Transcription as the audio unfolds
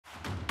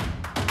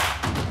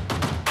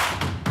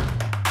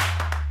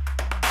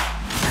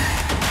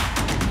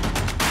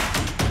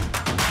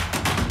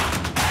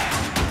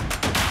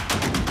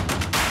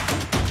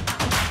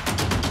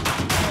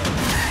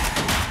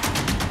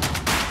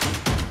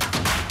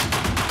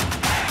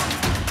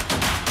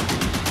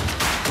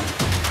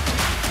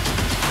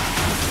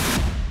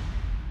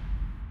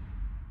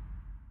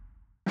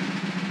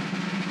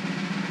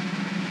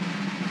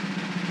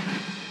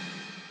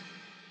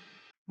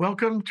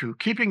Welcome to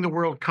Keeping the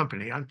World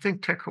Company on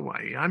ThinkTech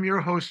Hawaii. I'm your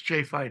host,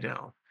 Jay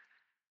Fidell.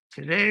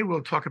 Today,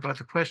 we'll talk about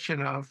the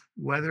question of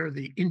whether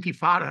the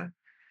Intifada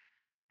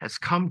has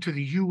come to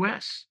the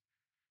U.S.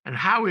 and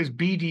how is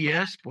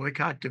BDS,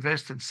 boycott,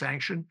 divest, and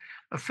sanction,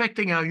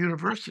 affecting our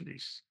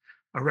universities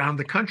around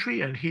the country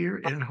and here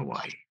in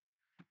Hawaii.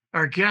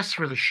 Our guests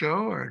for the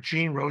show are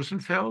Jean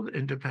Rosenfeld,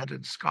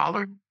 independent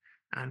scholar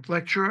and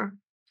lecturer,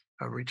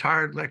 a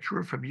retired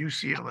lecturer from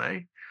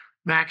UCLA,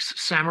 Max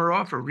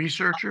Samarov, a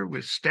researcher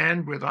with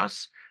Stand With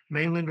Us,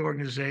 mainland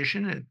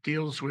organization. It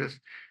deals with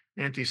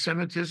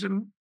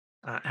anti-Semitism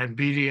and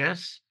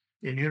BDS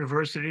in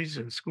universities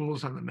and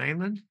schools on the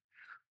mainland.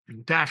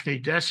 And Daphne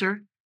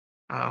Desser,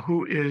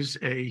 who is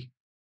a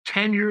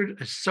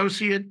tenured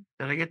associate,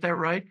 did I get that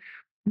right?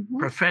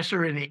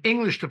 Professor in the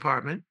English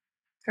department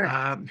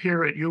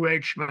here at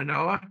UH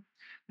Manoa.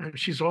 And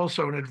she's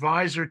also an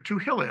advisor to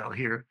Hillel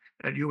here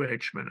at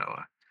UH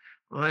Manoa.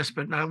 Last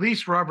but not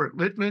least, Robert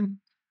Littman,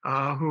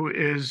 who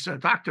is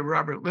Dr.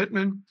 Robert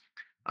Littman,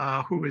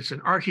 who is an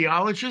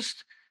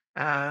archaeologist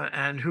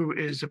and who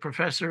is a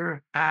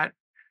professor at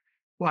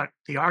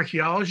the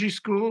archaeology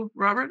school,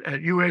 Robert,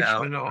 at UH Now,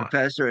 Manoa.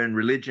 professor in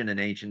religion and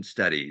ancient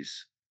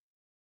studies.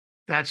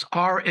 That's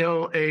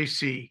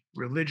RLAC, Yeah,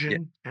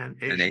 Religion and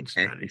and Asian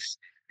Studies.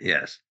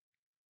 yes,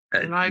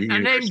 And at I the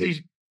named university.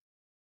 these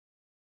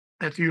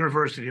at the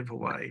University of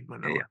Hawaii,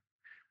 Manoa. Yeah,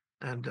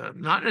 And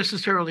not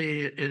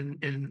necessarily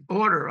in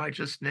order, I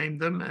just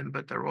named them,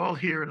 but they're all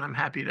here, and I'm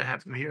happy to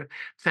have them here.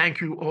 Thank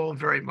you all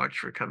very much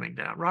for coming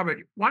down.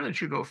 Robert, why don't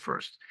you go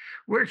first?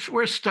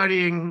 We're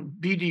studying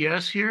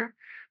BDS here.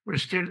 We're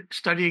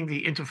studying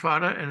the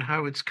Intifada and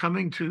how it's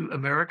coming to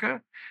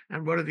America,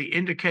 and what are the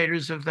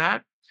indicators of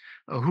that?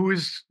 Who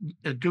is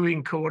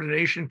doing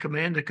coordination,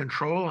 command, and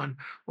control on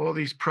all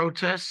these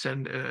protests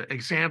and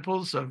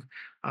examples of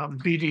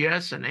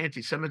BDS and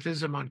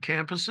anti-Semitism on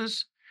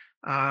campuses?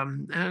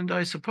 And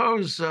I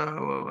suppose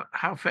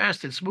how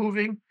fast it's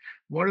moving,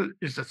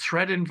 is the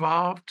threat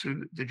involved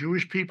to the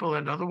Jewish people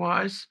and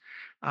otherwise,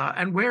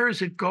 and where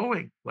is it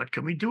going? What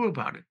can we do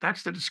about it?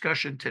 That's the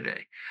discussion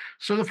today.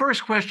 So the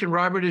first question,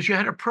 Robert, is you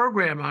had a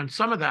program on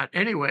some of that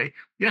anyway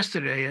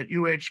yesterday at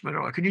UH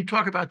Manoa. Can you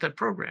talk about that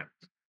program?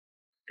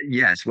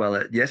 yes.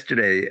 Well,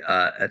 yesterday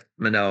at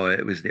Manoa,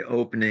 it was the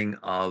opening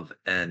of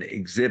an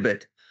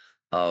exhibit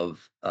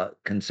of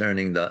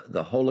concerning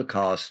the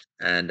Holocaust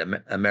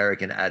and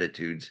American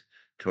attitudes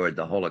toward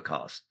the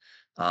Holocaust.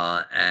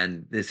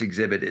 And this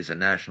exhibit is a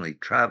nationally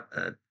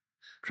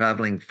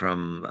traveling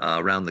from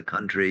around the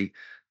country.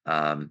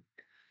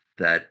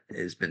 That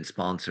has been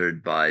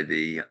sponsored by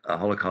the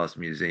Holocaust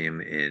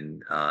Museum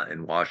in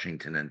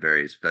Washington and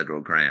various federal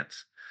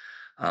grants.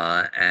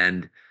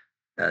 And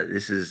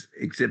this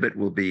exhibit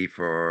will be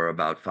for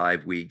about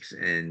 5 weeks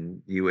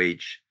in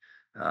UH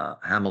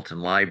Hamilton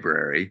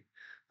Library,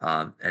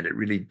 and it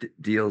really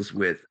deals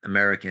with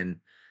American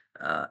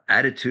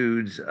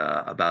attitudes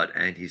about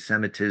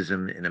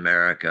anti-Semitism in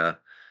America,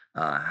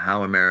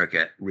 how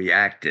America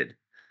reacted.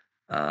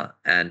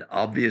 And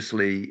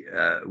obviously,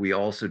 we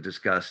also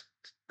discussed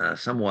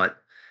somewhat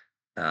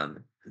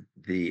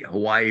the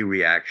Hawaii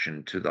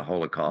reaction to the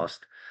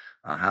Holocaust,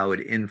 how it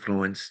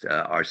influenced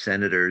our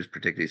senators,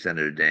 particularly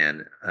Senator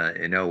Dan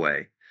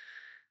Inouye.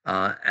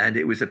 And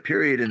it was a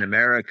period in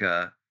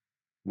America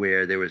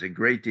where there was a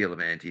great deal of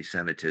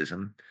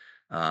anti-Semitism,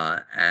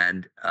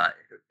 and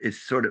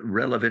it's sort of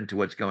relevant to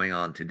what's going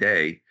on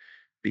today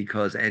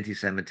because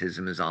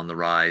anti-Semitism is on the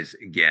rise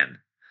again,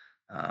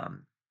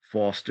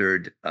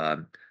 fostered a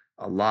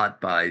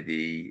lot by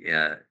the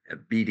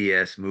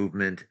BDS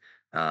movement,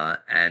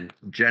 and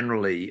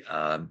generally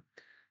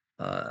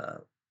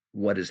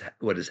what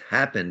has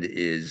happened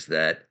is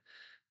that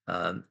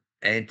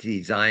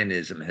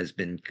anti-Zionism has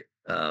been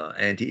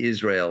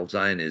anti-Israel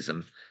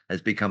Zionism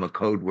has become a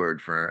code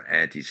word for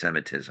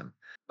anti-Semitism.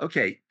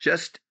 Okay,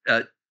 just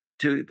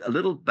to a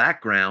little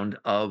background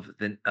of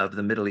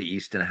the Middle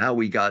East and how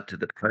we got to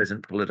the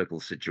present political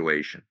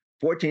situation.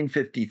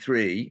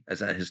 1453,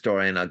 as a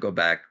historian, I'll go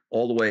back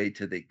all the way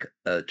to the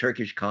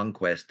Turkish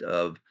conquest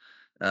of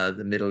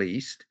the Middle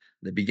East,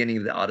 the beginning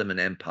of the Ottoman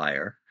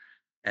Empire,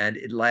 and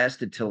it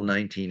lasted till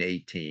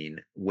 1918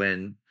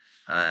 when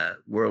at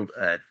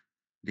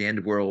the end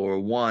of World War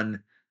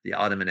One, the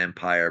Ottoman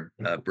Empire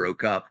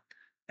broke up,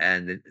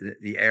 and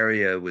the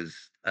area was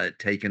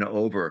taken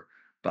over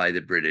by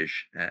the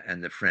British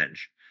and the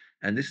French.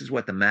 And this is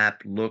what the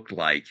map looked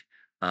like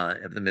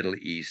of the Middle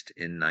East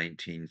in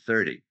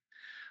 1930.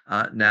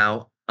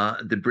 Now,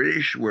 the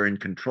British were in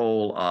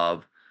control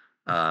of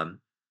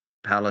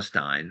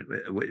Palestine.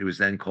 It was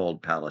then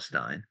called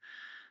Palestine.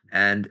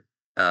 And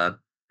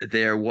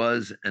there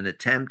was an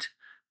attempt,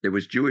 there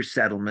was Jewish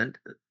settlement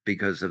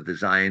because of the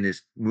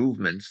Zionist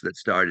movements that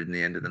started in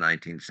the end of the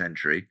 19th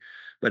century.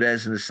 But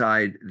as an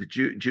aside, the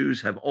Jews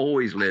have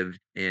always lived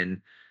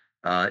in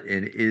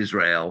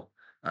Israel,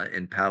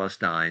 in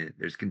Palestine.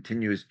 There's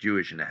continuous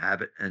Jewish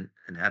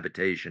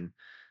habitation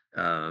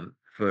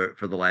for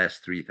the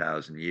last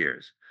 3,000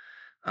 years.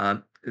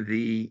 In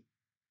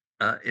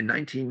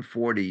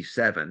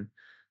 1947,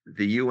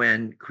 the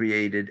UN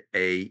created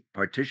a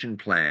partition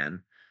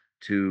plan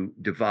to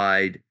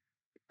divide,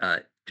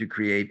 to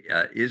create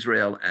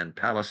Israel and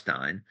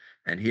Palestine.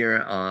 And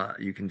here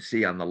you can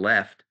see on the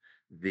left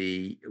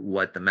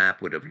what the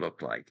map would have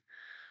looked like.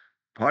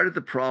 Part of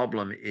the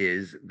problem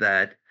is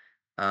that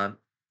um,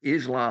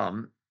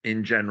 Islam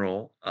in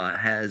general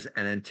has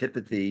an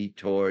antipathy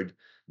toward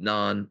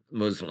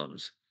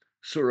non-Muslims.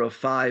 Surah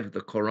 5,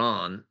 the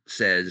Quran,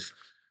 says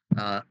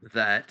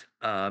that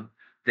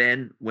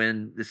then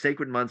when the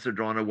sacred months are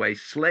drawn away,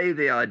 slay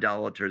the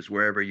idolaters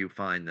wherever you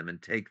find them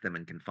and take them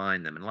and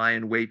confine them and lie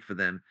in wait for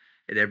them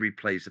at every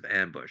place of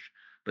ambush.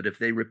 But if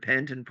they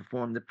repent and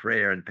perform the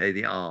prayer and pay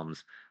the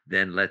alms,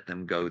 then let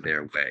them go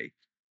their way.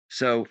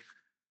 So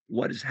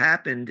what has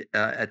happened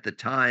at the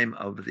time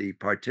of the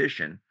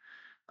partition,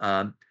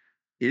 um,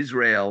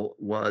 Israel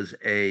was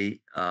a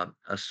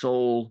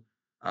sole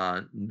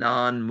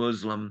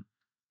non-Muslim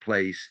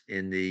place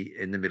in the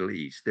Middle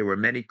East. There were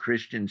many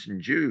Christians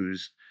and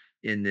Jews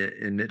in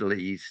the Middle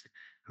East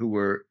who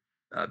were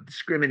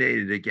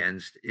discriminated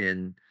against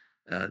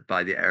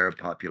by the Arab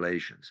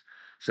populations.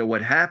 So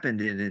what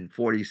happened in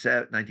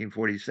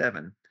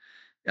 1947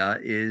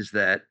 is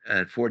that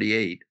at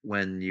 48,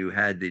 when you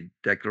had the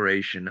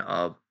Declaration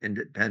of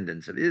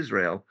Independence of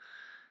Israel,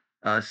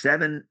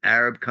 7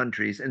 Arab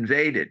countries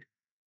invaded,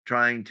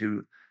 trying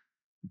to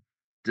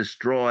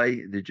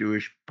destroy the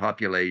Jewish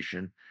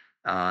population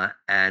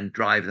and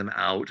drive them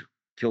out,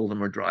 kill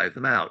them or drive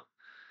them out.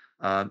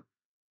 Uh,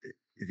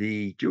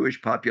 the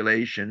Jewish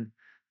population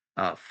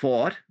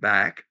fought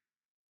back,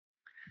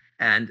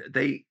 and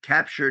they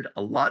captured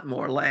a lot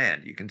more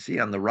land. You can see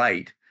on the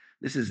right,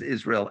 this is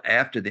Israel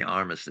after the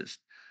armistice.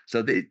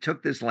 So they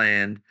took this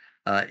land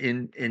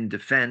in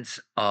defense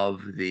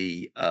of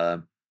the uh,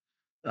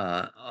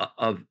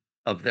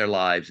 of their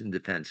lives, in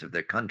defense of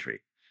their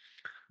country.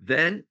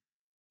 Then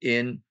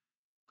in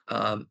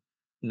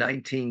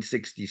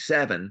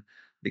 1967,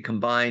 the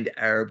combined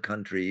Arab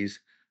countries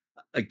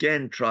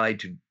again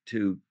tried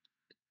to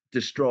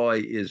destroy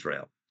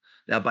Israel.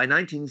 Now, by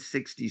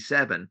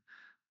 1967,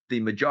 the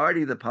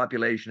majority of the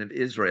population of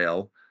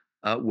Israel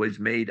was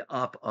made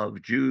up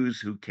of Jews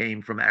who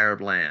came from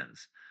Arab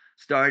lands.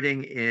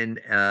 Starting in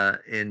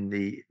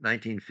the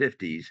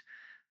 1950s,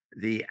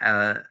 the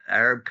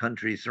Arab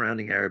countries,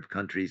 surrounding Arab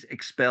countries,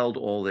 expelled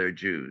all their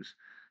Jews.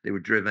 They were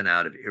driven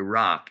out of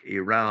Iraq,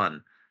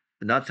 Iran,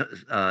 not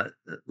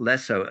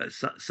less so,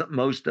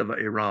 most of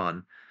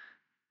Iran,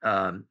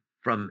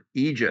 from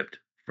Egypt,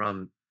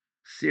 from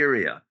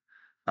Syria,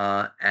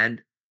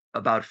 and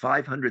about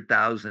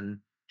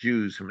 500,000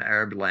 Jews from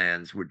Arab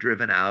lands were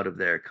driven out of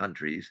their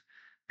countries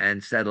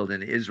and settled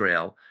in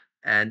Israel.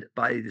 And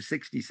by the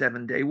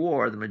 67-day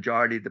war, the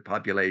majority of the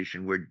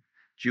population were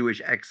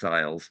Jewish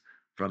exiles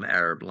from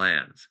Arab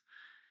lands.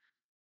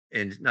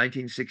 In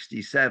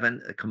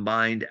 1967, the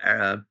combined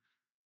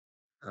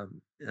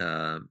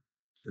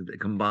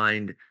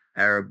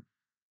Arab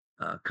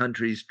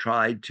countries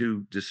tried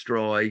to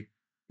destroy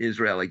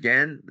Israel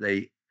again.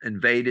 They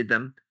invaded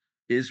them.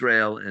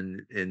 Israel,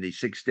 in the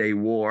Six-Day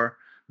War,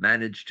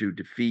 managed to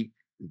defeat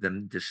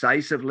them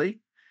decisively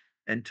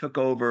and took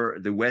over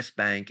the West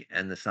Bank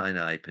and the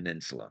Sinai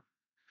Peninsula.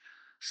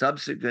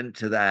 Subsequent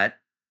to that,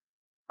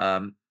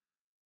 um,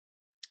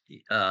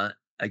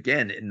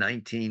 again in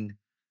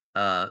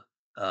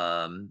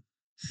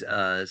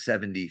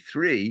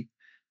 1973,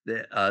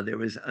 there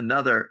was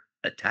another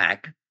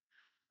attack.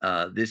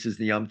 This is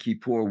the Yom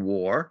Kippur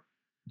War,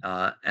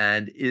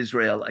 and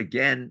Israel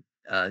again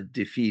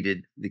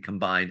defeated the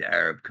combined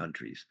Arab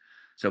countries.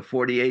 So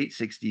 48,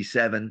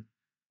 67,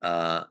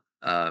 uh,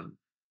 um,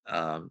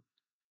 um,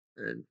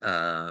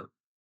 uh,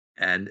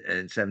 and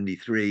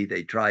 73,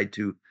 they tried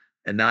to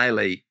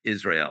annihilate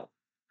Israel.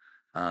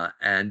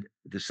 And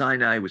the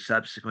Sinai was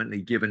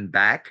subsequently given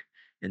back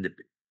in the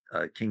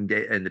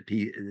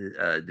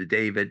the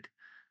David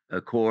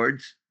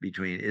Accords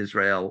between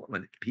Israel,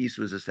 when peace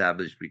was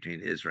established between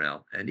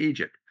Israel and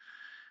Egypt.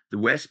 The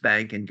West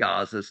Bank and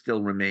Gaza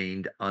still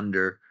remained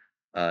under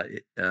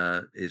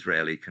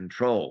Israeli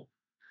control.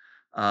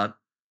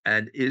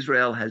 And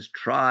Israel has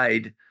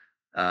tried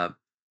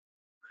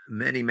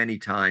many, many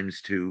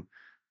times to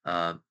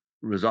uh,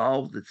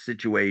 resolve the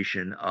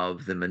situation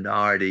of the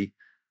minority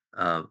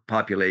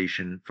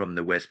population from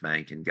the West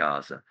Bank and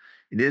Gaza.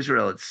 In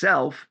Israel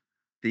itself,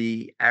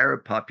 the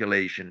Arab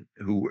population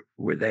who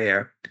were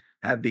there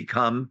have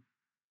become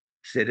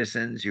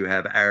citizens. You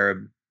have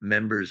Arab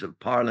members of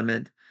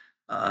parliament.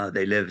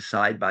 They live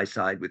side by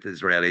side with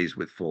Israelis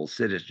with full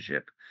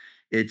citizenship.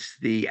 It's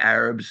the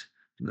Arabs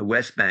from the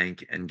West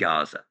Bank and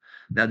Gaza.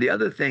 Now, the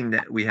other thing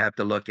that we have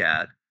to look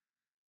at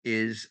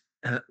is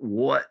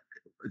what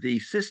the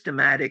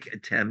systematic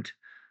attempt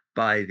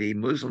by the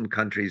Muslim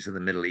countries of the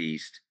Middle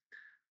East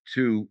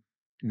to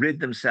rid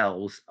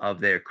themselves of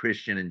their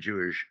Christian and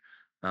Jewish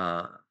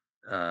uh,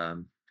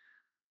 um,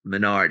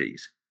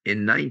 minorities.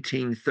 In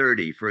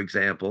 1930, for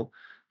example,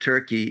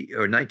 Turkey,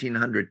 or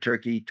 1900,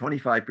 Turkey,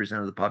 25%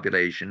 of the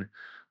population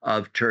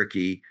of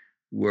Turkey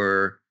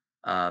were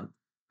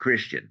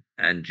Christian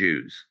and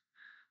Jews.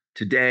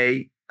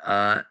 Today,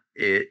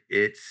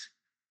 it's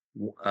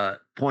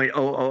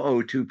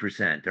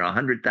 0.0002%. There are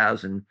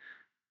 100,000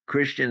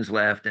 Christians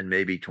left and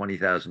maybe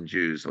 20,000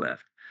 Jews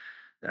left.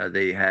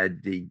 They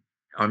had the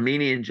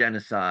Armenian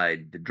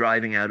genocide, the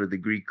driving out of the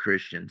Greek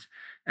Christians.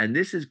 And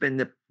this has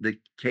been the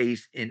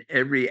case in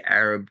every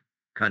Arab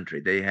country.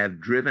 They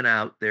have driven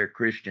out their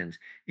Christians,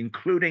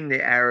 including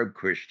the Arab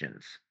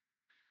Christians.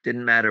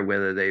 Didn't matter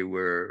whether they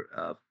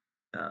were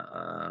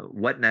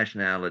what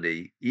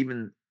nationality,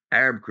 even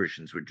Arab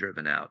Christians were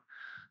driven out.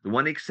 The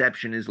one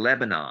exception is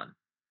Lebanon.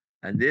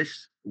 And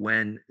this,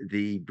 when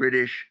the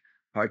British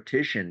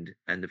partitioned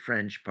and the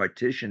French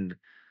partitioned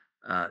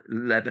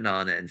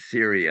Lebanon and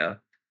Syria,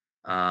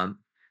 um,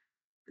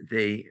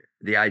 the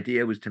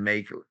idea was to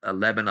make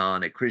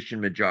Lebanon a Christian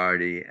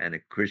majority and a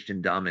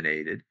Christian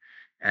dominated,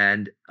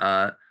 and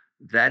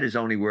that has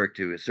only worked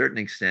to a certain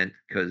extent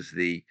because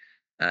the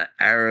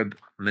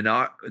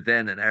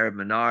then an Arab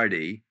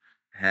minority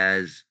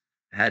has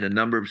had a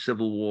number of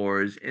civil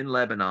wars in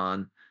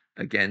Lebanon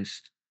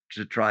against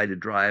to try to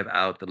drive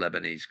out the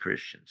Lebanese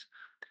Christians.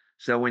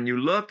 So when you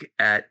look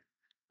at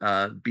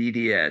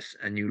BDS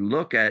and you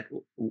look at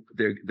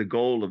the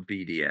goal of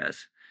BDS,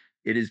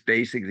 it is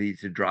basically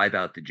to drive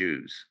out the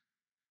Jews.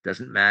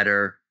 Doesn't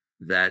matter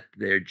that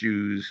they're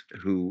Jews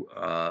who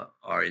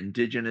are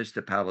indigenous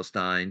to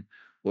Palestine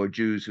or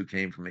Jews who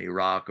came from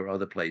Iraq or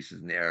other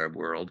places in the Arab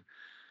world.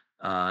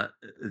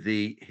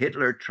 The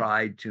Hitler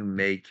tried to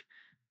make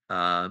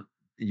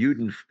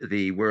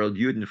the world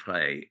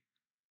Judenfrei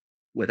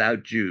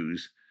without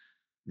Jews.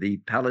 The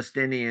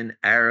Palestinian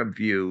Arab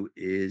view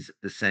is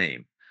the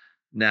same.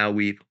 Now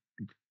we've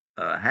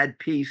had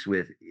peace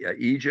with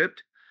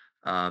Egypt,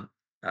 um,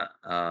 uh,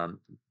 um,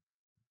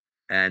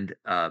 and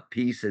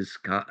peace is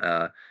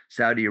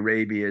Saudi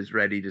Arabia is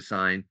ready to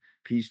sign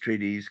peace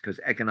treaties because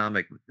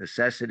economic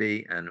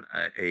necessity and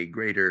a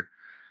greater,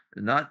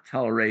 not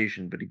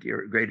toleration, but a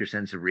greater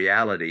sense of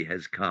reality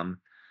has come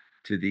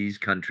to these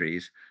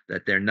countries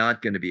that they're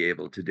not going to be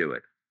able to do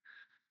it.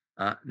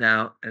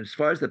 Now, as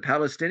far as the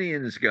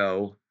Palestinians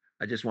go,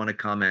 I just want to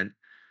comment.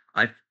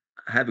 I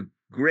have a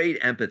great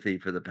empathy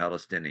for the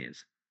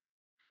Palestinians.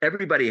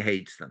 Everybody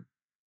hates them.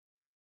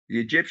 The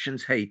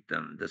Egyptians hate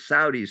them. The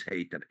Saudis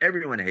hate them.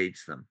 Everyone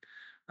hates them.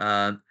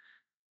 Uh,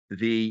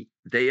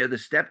 they are the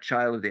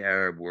stepchild of the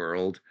Arab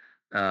world.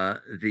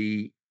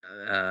 The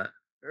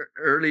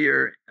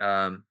earlier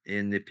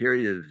in the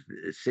period of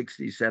the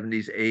 60s,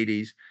 70s,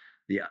 80s,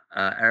 the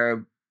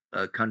Arab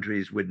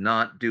countries would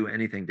not do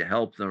anything to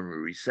help them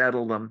or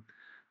resettle them,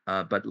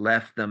 but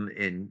left them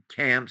in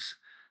camps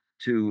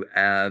to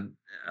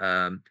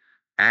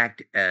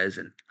act as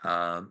an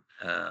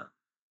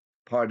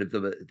part of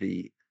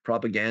the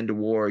propaganda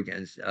war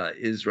against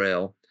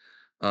Israel.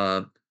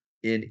 Uh,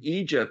 in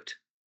Egypt,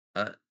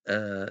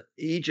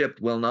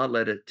 Egypt will not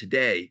let it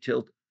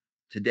till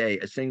today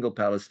a single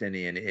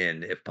Palestinian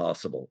in, if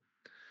possible.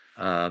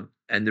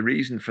 And the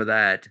reason for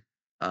that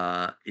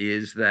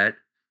is that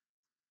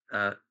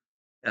uh,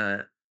 uh,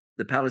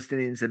 the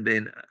Palestinians have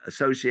been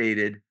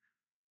associated,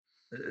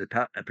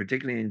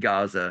 particularly in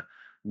Gaza,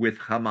 with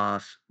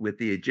Hamas, with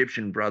the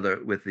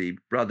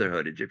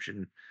Brotherhood,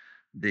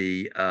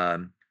 the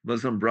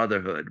Muslim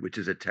Brotherhood, which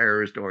is a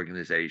terrorist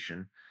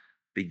organization,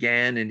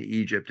 began in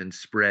Egypt and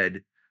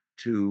spread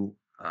to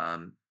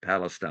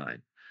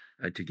Palestine,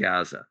 to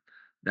Gaza.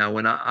 Now,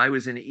 when I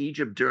was in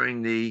Egypt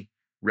during the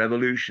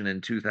revolution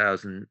in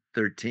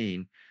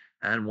 2013,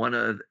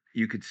 and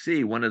you could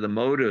see one of the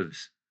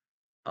motives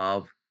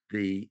of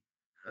the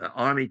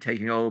army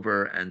taking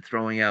over and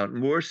throwing out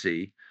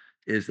Morsi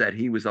is that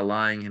he was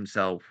allying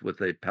himself with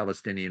the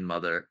Palestinian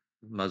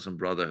Muslim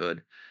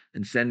Brotherhood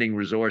and sending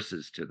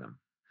resources to them.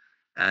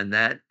 And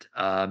that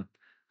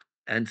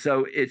and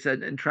so it's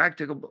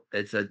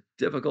it's a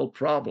difficult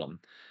problem.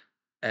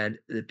 And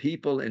the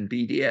people in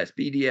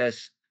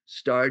BDS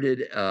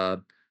started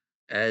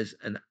as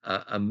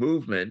a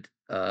movement.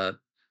 It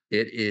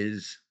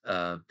is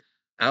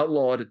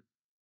outlawed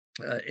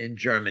in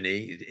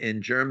Germany.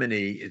 In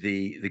Germany,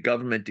 the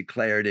government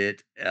declared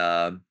it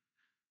a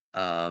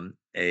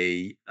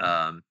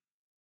uh,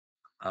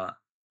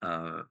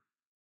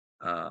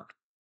 uh,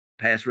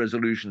 passed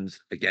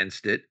resolutions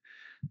against it.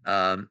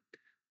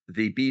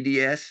 The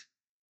BDS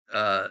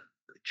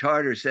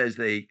charter says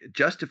they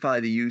justify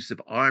the use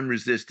of armed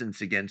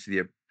resistance against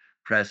the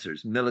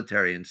oppressors,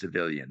 military and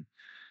civilian.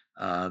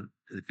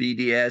 The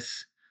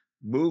BDS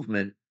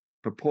movement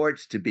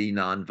purports to be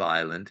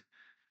nonviolent,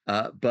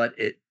 but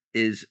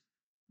its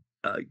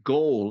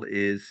goal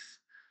is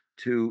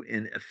to,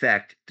 in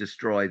effect,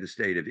 destroy the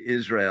state of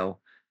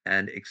Israel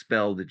and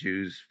expel the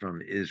Jews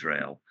from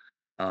Israel.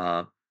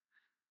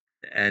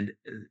 And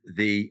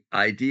the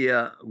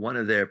idea, one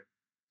of their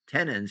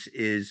tenets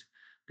is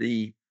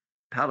the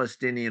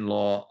Palestinian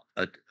law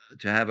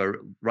to have a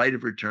right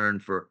of return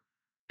for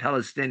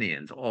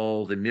Palestinians,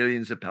 all the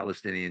millions of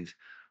Palestinians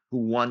who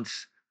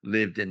once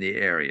lived in the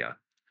area.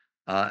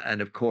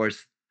 And of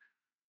course,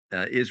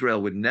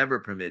 Israel would never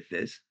permit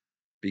this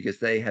because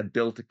they have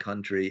built a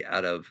country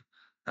out of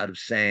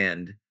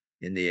sand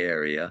in the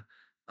area,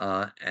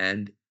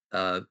 and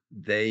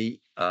They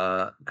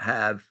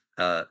have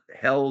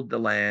held the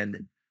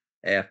land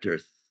after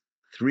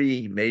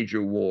three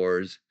major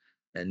wars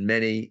and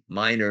many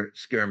minor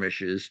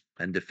skirmishes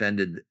and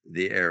defended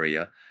the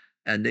area,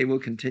 and they will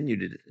continue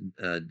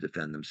to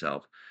defend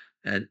themselves.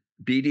 And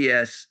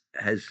BDS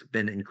has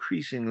been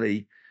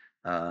increasingly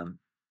um,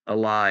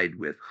 allied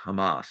with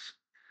Hamas.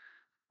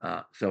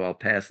 So I'll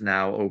pass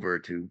now over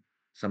to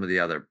some of the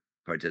other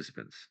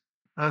participants.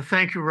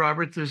 Thank you,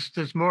 Robert.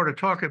 There's more to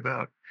talk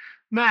about.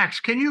 Max,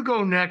 can you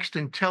go next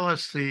and tell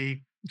us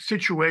the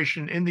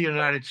situation in the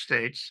United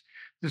States,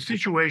 the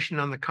situation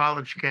on the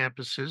college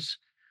campuses?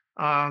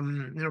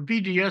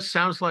 BDS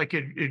sounds like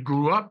it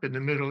grew up in the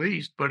Middle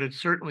East, but it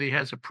certainly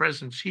has a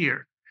presence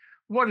here.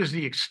 What is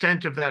the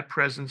extent of that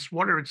presence?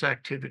 What are its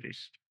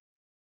activities?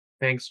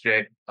 Thanks,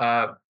 Jay.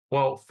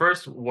 Well,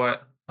 first,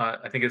 what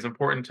I think is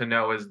important to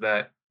know is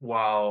that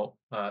while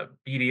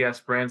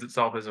BDS brands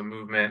itself as a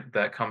movement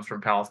that comes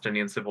from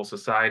Palestinian civil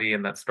society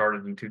and that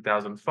started in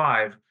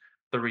 2005,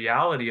 the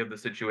reality of the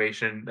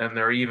situation, and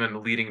there are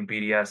even leading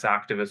BDS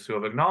activists who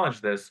have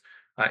acknowledged this,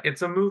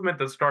 it's a movement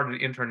that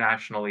started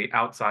internationally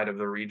outside of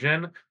the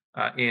region,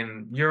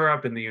 in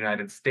Europe, in the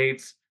United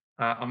States,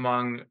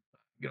 among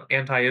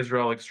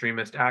anti-Israel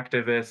extremist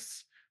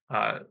activists.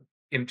 Uh,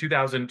 in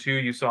 2002,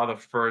 you saw the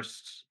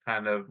first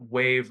kind of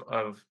wave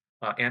of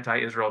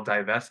anti-Israel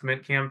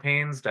divestment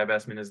campaigns.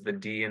 Divestment is the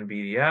D in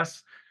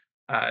BDS,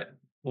 uh,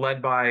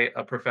 led by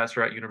a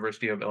professor at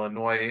University of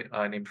Illinois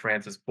named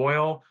Francis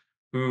Boyle,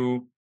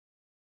 who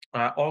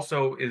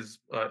also is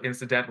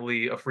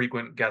incidentally a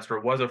frequent guest, or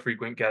was a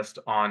frequent guest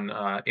on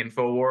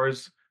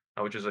Infowars,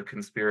 which is a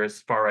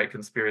far-right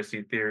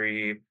conspiracy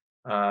theory,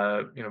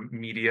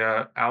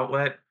 media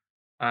outlet.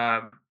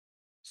 Um,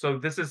 so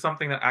this is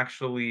something that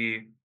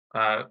actually,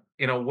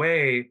 in a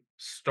way,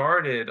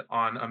 started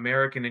on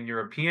American and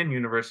European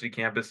university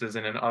campuses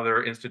and in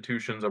other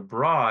institutions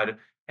abroad,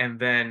 and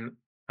then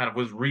kind of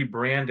was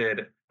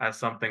rebranded as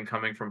something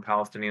coming from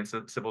Palestinian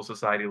civil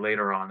society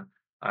later on.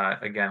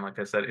 Again, like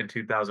I said, in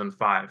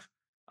 2005.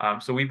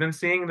 So we've been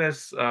seeing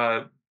this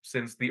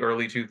since the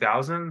early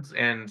 2000s,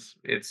 and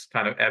it's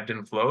kind of ebbed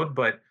and flowed.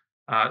 But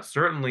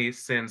certainly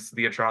since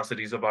the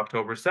atrocities of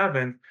October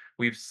 7th,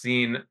 we've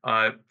seen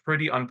a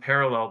pretty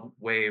unparalleled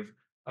wave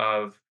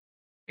of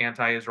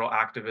anti-Israel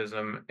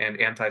activism and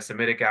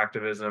anti-Semitic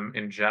activism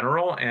in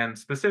general, and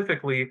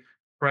specifically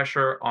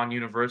pressure on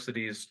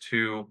universities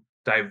to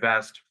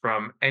divest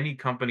from any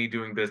company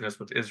doing business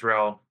with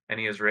Israel,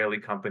 any Israeli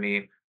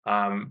company,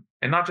 and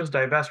not just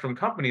divest from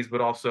companies,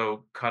 but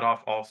also cut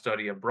off all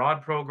study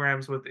abroad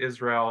programs with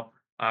Israel,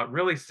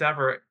 really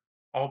sever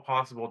all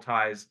possible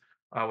ties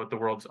with the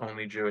world's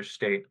only Jewish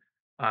state.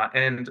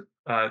 And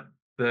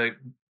the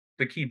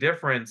the key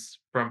difference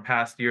from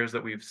past years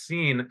that we've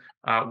seen,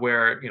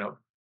 where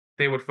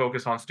they would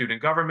focus on student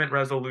government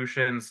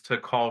resolutions to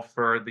call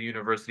for the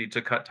university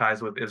to cut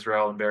ties with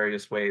Israel in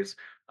various ways.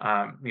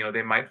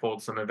 They might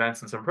hold some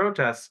events and some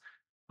protests.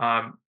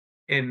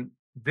 In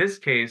this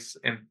case,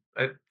 and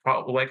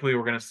likely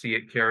we're going to see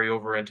it carry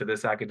over into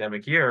this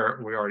academic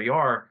year. We already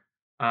are.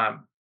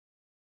 Um,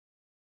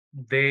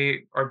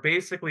 they are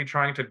basically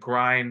trying to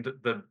grind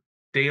the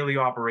daily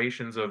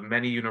operations of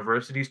many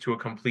universities to a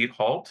complete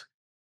halt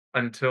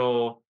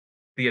until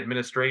the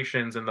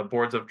administrations and the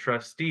boards of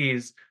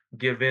trustees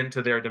give in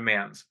to their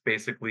demands,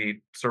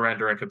 basically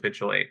surrender and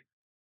capitulate.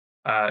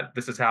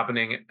 This is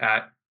happening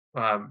at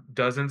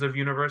dozens of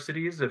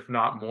universities, if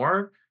not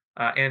more.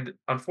 And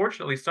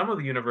unfortunately, some of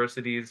the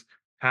universities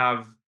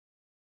have,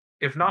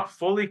 if not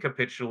fully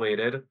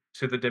capitulated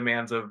to the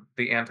demands of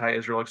the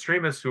anti-Israel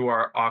extremists who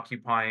are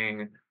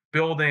occupying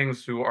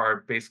buildings, who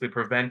are basically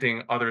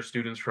preventing other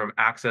students from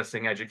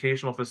accessing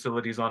educational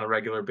facilities on a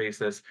regular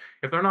basis.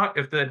 If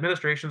the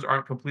administrations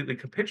aren't completely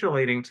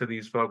capitulating to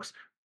these folks,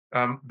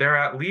 they're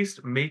at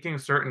least making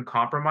certain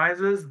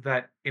compromises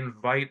that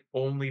invite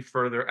only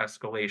further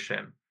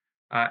escalation.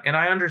 And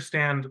I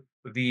understand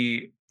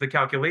the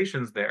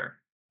calculations there,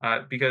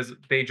 because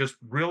they just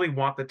really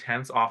want the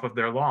tents off of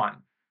their lawn.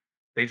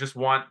 They just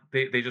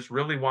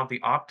really want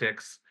the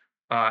optics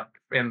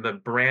and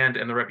the brand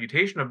and the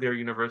reputation of their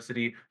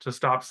university to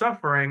stop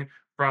suffering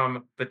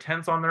from the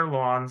tents on their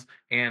lawns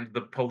and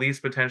the police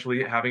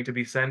potentially having to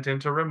be sent in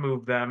to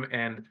remove them,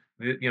 and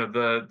the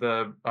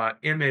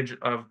image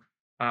of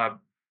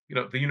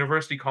the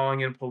university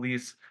calling in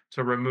police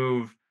to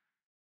remove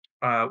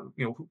uh,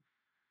 you know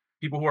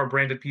people who are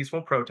branded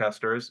peaceful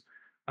protesters.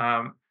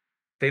 Um,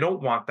 they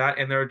don't want that,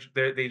 and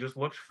they just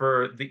looked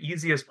for the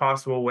easiest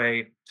possible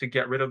way to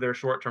get rid of their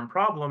short-term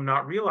problem,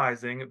 not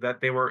realizing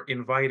that they were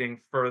inviting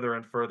further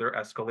and further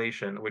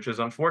escalation, which is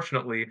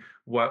unfortunately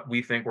what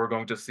we think we're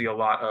going to see a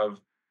lot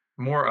of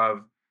more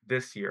of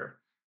this year.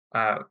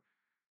 Uh,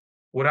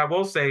 what I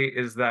will say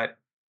is that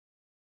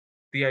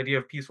the idea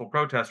of peaceful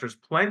protesters,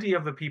 plenty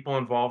of the people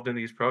involved in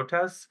these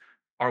protests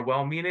are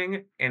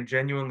well-meaning and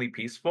genuinely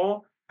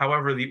peaceful.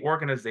 However, the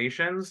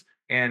organizations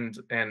and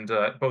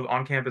both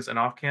on campus and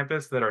off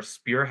campus that are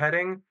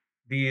spearheading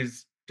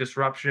these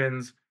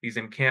disruptions, these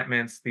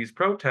encampments, these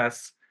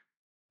protests,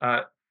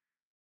 uh,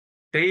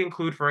 They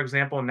include, for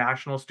example,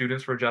 National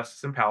Students for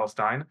Justice in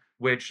Palestine,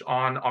 which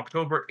on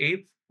October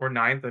 8th or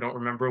 9th, I don't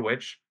remember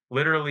which,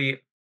 literally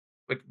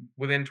like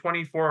within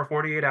 24 or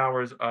 48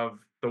 hours of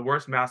the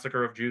worst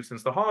massacre of Jews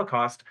since the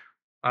Holocaust,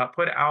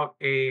 put out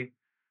a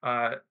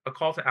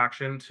call to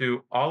action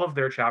to all of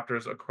their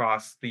chapters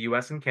across the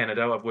U.S. and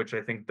Canada, of which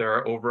I think there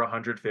are over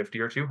 150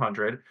 or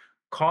 200,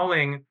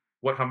 calling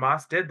what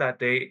Hamas did that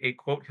day a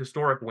quote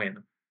historic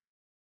win.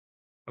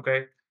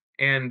 Okay.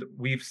 And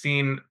we've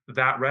seen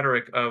that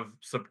rhetoric of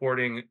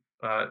supporting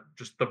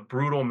just the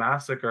brutal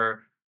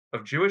massacre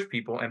of Jewish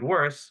people and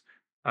worse.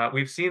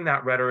 We've seen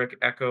that rhetoric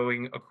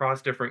echoing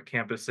across different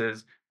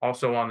campuses,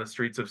 also on the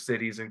streets of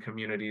cities and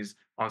communities,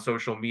 on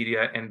social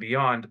media and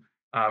beyond,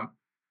 um,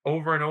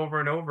 over and over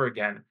and over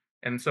again.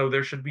 And so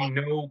there should be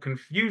no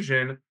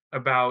confusion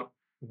about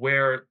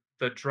where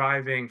the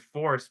driving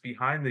force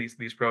behind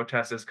these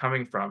protests is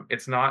coming from.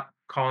 It's not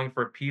calling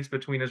for peace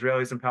between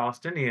Israelis and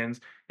Palestinians.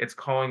 It's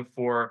calling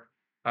for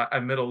a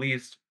Middle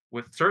East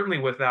with certainly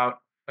without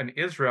an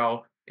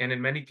Israel, and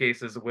in many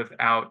cases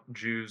without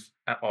Jews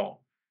at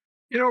all.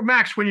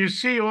 Max, when you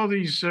see all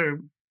these,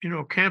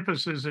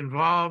 campuses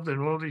involved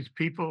and all these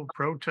people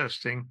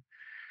protesting,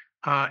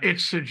 it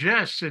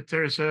suggests that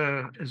there's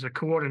a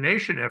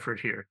coordination effort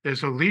here.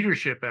 There's a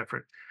leadership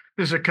effort.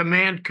 There's a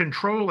command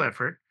control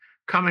effort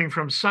coming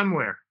from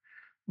somewhere.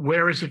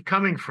 Where is it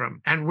coming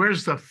from? And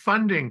where's the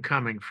funding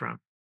coming from?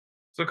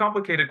 So,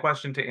 complicated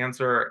question to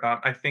answer.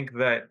 I think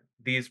that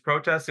these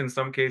protests, in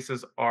some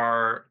cases,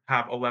 are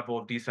have a level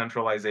of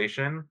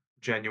decentralization.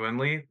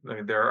 Genuinely, I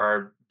mean, there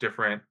are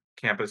different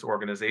campus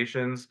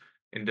organizations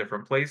in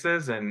different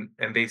places, and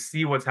they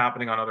see what's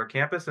happening on other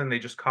campus, and they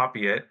just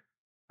copy it.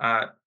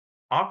 Uh,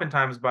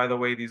 Oftentimes, by the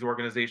way, these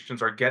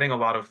organizations are getting a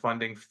lot of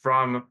funding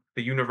from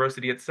the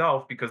university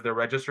itself because they're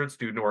registered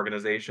student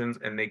organizations,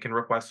 and they can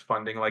request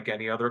funding like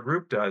any other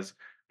group does.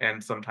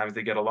 And sometimes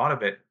they get a lot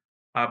of it.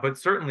 But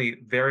certainly,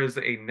 there is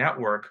a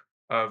network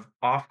of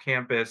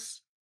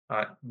off-campus,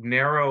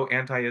 narrow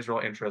anti-Israel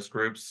interest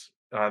groups.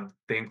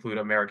 They include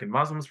American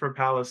Muslims for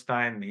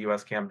Palestine, the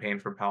U.S. Campaign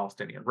for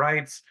Palestinian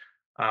Rights,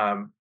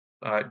 um,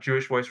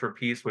 Jewish Voice for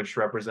Peace, which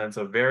represents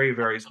a very,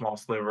 very small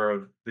sliver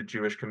of the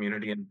Jewish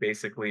community, and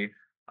basically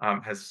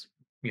has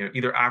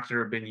either acted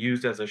or been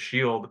used as a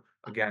shield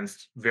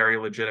against very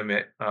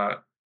legitimate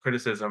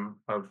criticism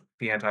of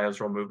the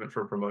anti-Israel movement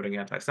for promoting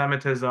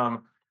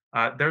anti-Semitism.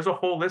 There's a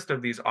whole list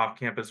of these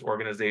off-campus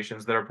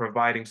organizations that are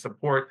providing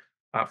support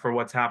for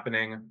what's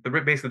happening,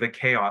 basically the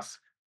chaos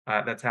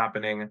that's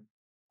happening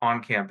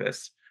on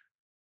campus.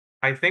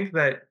 I think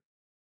that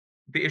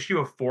the issue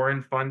of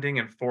foreign funding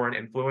and foreign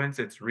influence,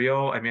 it's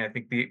real. I mean, I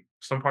think the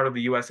some part of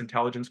the U.S.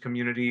 intelligence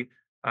community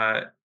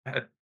uh,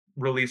 had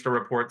released a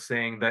report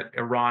saying that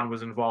Iran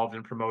was involved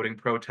in promoting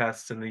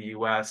protests in the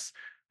U.S.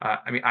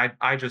 I mean,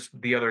 I just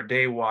the other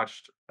day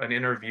watched an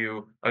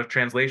interview, a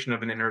translation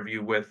of an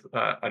interview with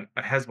a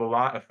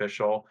Hezbollah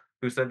official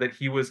who said that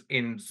he was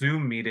in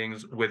Zoom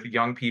meetings with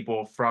young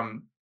people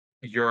from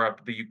Europe,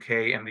 the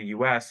UK, and the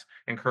US,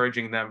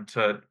 encouraging them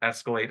to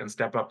escalate and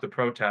step up the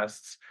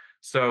protests.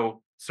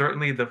 So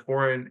certainly the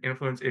foreign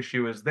influence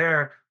issue is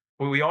there,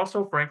 but we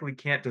also frankly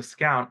can't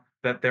discount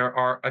that there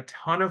are a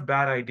ton of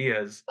bad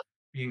ideas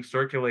being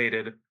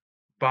circulated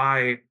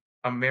by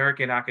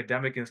American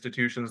academic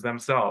institutions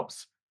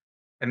themselves.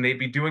 And they'd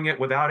be doing it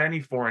without any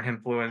foreign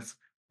influence.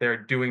 They're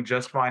doing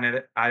just fine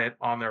at it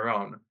on their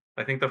own.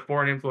 I think the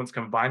foreign influence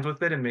combines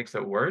with it and makes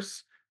it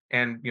worse.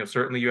 And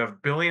certainly you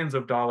have billions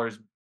of dollars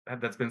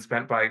that's been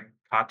spent by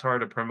Qatar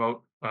to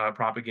promote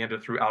propaganda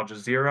through Al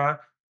Jazeera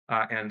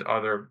and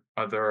other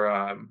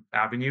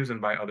avenues and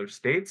by other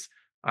states.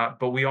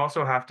 But we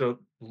also have to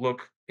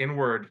look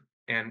inward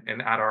and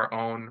at our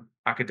own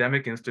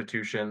academic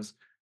institutions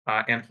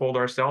and hold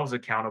ourselves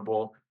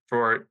accountable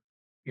for,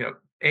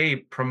 a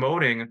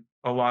promoting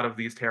a lot of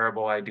these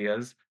terrible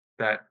ideas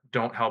that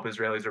don't help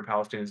Israelis or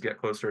Palestinians get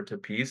closer to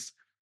peace,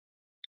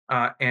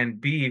 and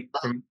B,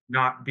 from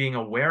not being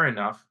aware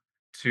enough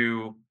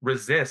to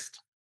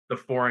resist the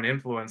foreign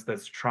influence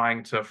that's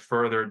trying to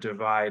further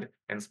divide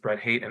and spread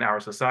hate in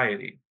our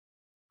society.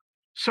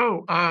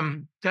 So,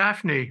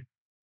 Daphne,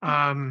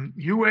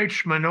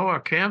 UH Manoa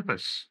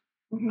campus,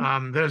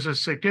 there's a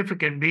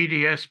significant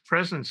BDS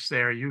presence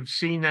there. You've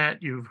seen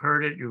that, you've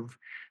heard it,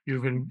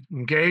 you've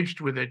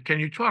engaged with it. Can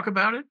you talk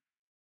about it?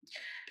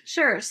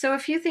 Sure. So, a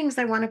few things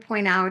I want to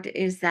point out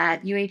is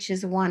that UH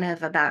is one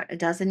of about a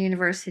dozen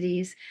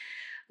universities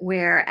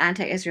where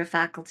anti Israel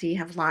faculty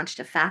have launched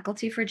a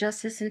Faculty for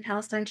Justice in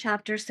Palestine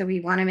chapter. So,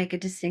 we want to make a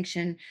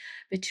distinction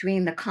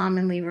between the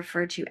commonly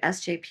referred to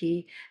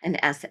SJP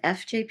and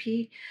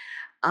SFJP.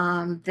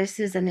 This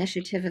is an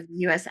initiative of the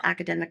US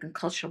academic and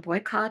cultural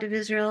boycott of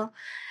Israel.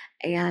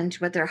 And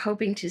what they're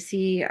hoping to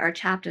see are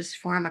chapters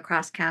form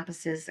across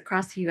campuses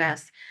across the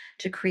US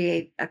to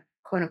create a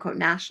quote unquote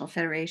national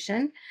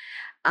federation.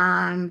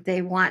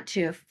 They want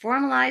to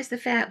formalize the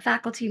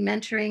faculty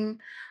mentoring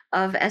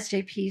of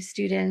SJP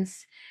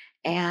students,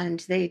 and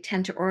they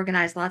tend to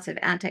organize lots of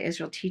anti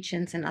Israel teach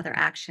ins and other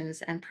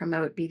actions and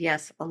promote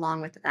BDS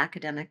along with the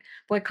academic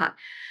boycott.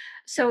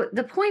 So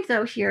the point,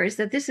 though, here is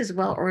that this is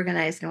well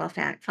organized and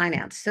well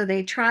financed. So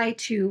they try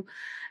to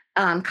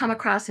come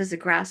across as a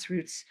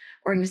grassroots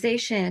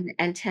organization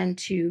and tend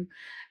to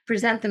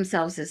present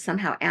themselves as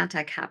somehow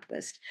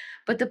anti-capitalist.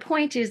 But the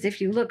point is, if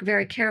you look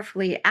very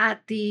carefully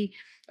at the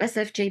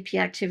SFJP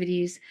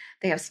activities,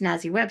 they have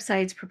snazzy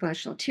websites,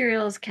 promotional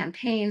materials,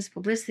 campaigns,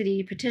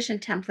 publicity, petition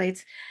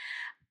templates,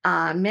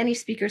 many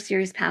speaker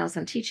series, panels,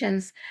 and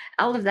teach-ins.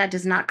 All of that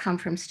does not come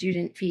from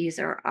student fees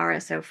or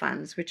RSO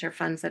funds, which are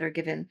funds that are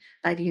given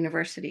by the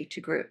university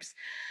to groups.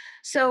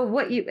 So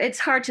it's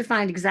hard to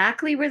find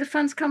exactly where the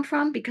funds come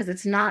from because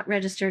it's not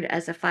registered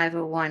as a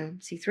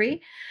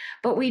 501c3,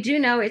 but we do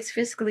know it's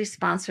fiscally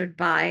sponsored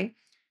by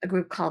a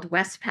group called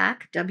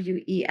WESPAC,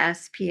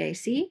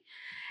 WESPAC,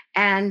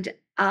 and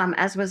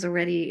as was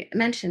already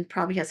mentioned,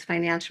 probably has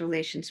financial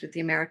relations with the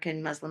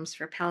American Muslims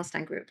for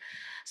Palestine group.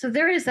 So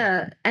there is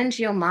a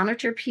NGO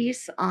monitor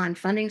piece on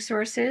funding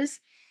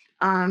sources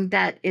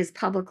that is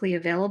publicly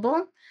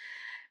available.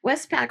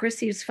 WESPAC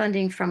receives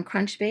funding from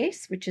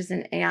Crunchbase, which is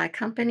an AI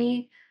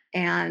company,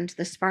 and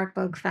the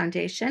Sparkbug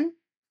Foundation.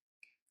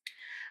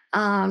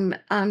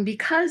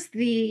 Because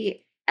the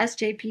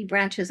SJP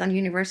branches on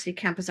university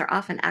campus are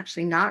often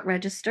actually not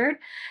registered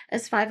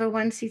as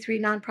 501c3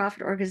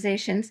 nonprofit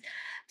organizations,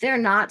 they're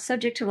not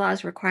subject to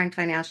laws requiring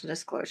financial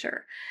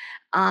disclosure.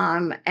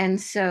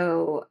 And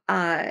so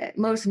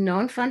most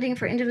known funding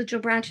for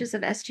individual branches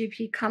of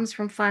SJP comes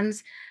from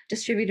funds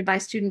distributed by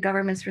student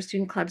governments for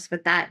student clubs,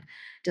 but that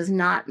does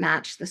not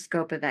match the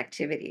scope of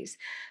activities.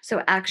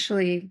 So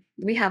actually,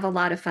 we have a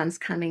lot of funds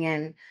coming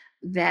in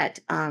that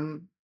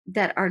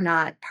that are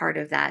not part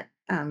of that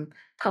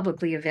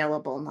publicly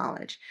available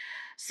knowledge.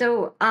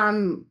 So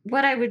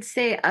what I would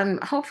say,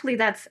 hopefully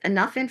that's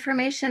enough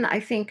information. I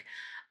think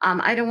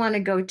I don't want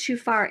to go too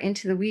far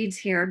into the weeds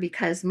here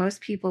because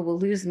most people will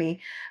lose me,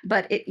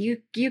 but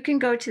you can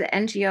go to the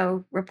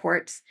NGO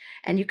reports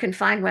and you can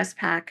find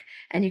WESPAC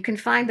and you can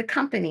find the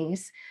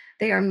companies.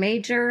 They are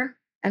major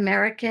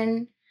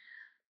American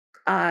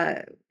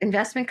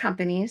investment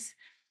companies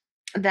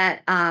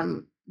that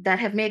that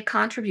have made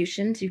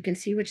contributions. You can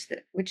see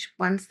which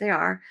ones they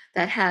are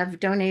that have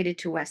donated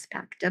to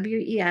WESPAC,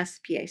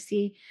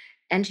 WESPAC,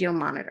 NGO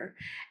Monitor.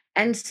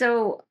 And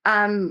so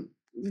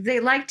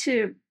they like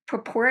to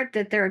purport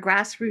that they're a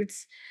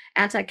grassroots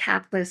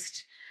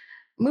anti-capitalist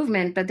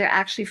movement, but they're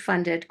actually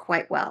funded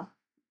quite well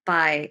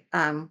by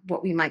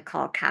what we might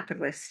call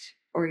capitalist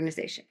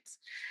organizations.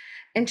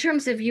 In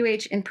terms of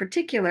UH in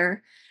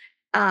particular,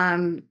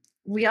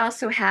 we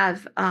also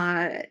have,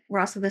 we're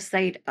also the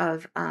site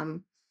of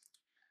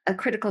a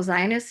critical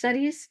Zionist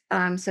studies.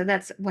 So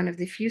that's one of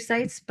the few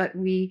sites, but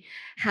we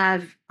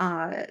have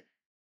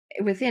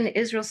within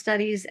Israel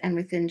studies and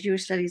within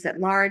Jewish studies at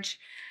large,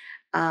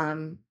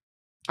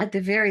 at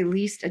the very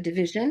least, a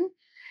division,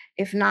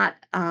 if not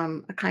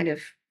a kind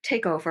of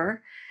takeover,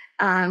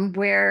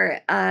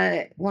 where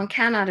one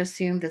cannot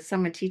assume that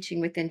someone teaching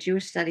within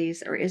Jewish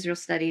studies or Israel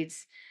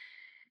studies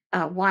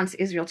wants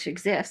Israel to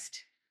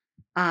exist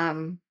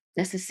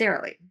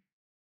necessarily.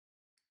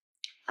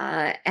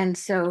 And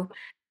so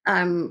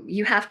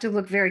you have to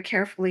look very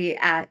carefully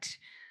at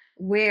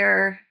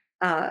where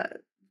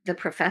the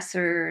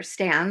professor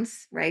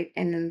stands, right?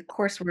 And in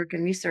coursework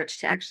and research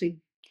to actually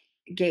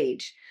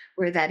gauge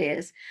where that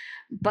is.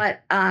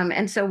 But,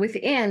 and so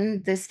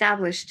within the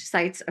established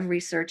sites of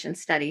research and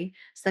study,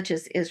 such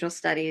as Israel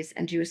studies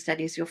and Jewish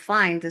studies, you'll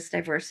find this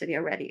diversity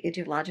already,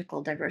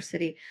 ideological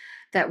diversity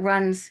that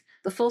runs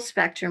the full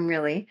spectrum,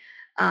 really,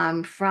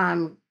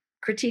 from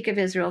critique of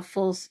Israel,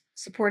 full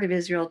support of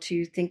Israel,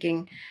 to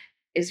thinking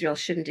Israel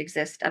shouldn't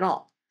exist at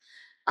all.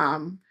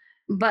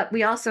 But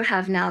we also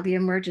have now the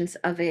emergence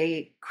of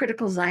a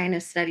critical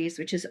Zionist studies,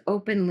 which is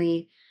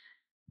openly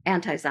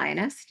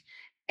anti-Zionist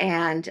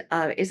and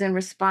is in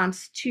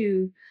response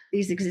to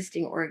these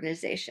existing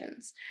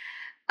organizations.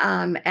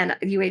 And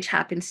UH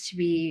happens to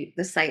be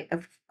the site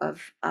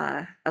of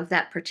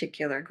that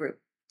particular group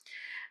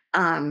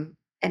and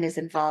is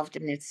involved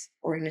in its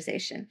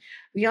organization.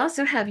 We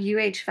also have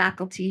UH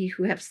faculty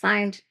who have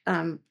signed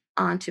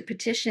on to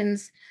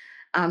petitions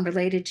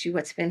related to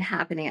what's been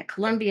happening at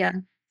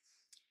Columbia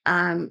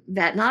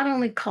that not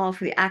only call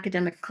for the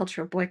academic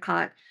cultural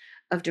boycott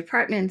of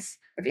departments,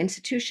 of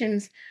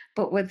institutions,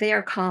 but what they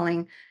are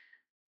calling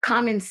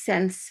common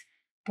sense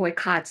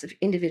boycotts of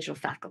individual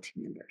faculty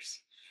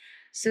members.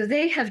 So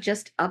they have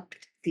just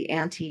upped the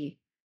ante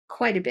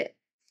quite a bit.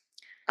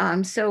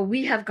 So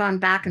we have gone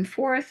back and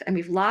forth, and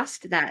we've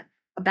lost that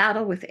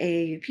battle with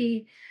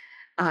AAUP,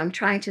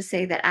 trying to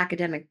say that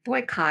academic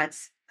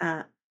boycotts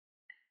at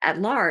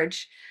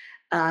large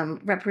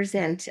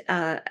represent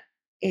a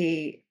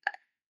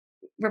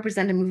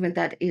movement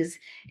that is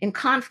in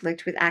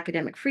conflict with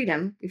academic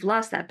freedom. We've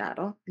lost that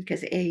battle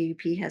because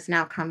AAUP has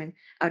now come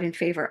out in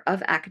favor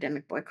of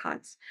academic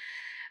boycotts.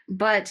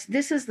 But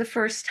this is the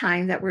first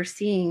time that we're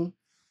seeing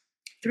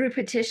through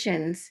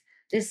petitions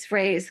this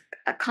phrase,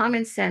 a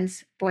common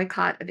sense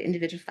boycott of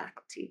individual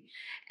faculty.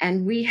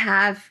 And we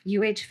have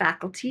UH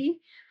faculty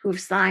who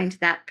have signed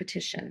that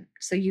petition.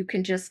 So you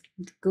can just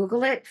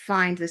Google it,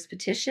 find this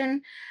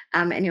petition,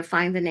 and you'll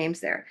find the names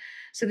there.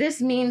 So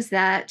this means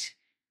that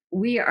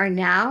we are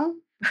now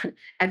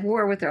at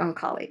war with our own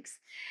colleagues.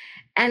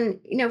 And,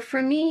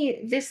 for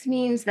me, this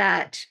means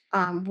that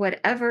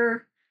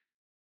whatever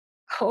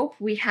hope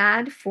we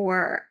had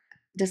for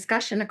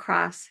discussion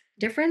across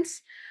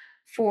difference,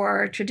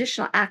 for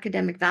traditional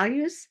academic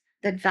values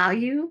that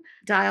value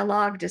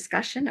dialogue,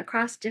 discussion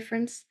across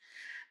difference,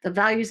 the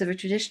values of a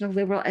traditional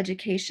liberal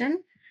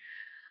education,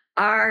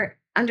 are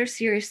under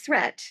serious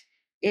threat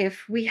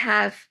if we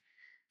have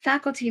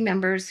faculty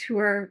members who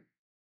are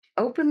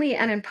openly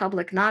and in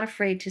public not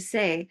afraid to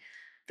say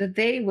that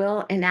they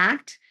will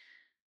enact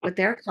what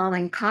they're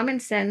calling common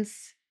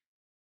sense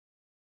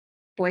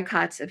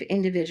boycotts of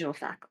individual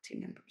faculty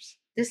members.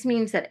 This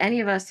means that any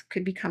of us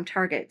could become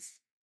targets.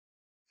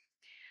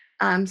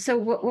 So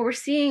what we're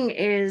seeing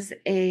is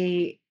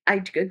I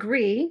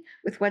agree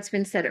with what's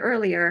been said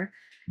earlier,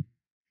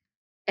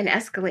 an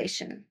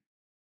escalation.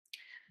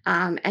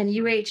 And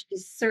UH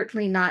is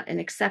certainly not an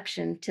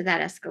exception to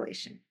that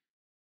escalation.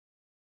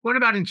 What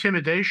about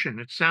intimidation?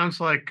 It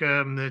sounds like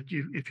that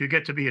if you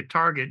get to be a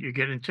target, you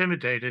get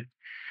intimidated.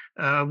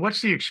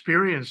 What's the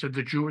experience of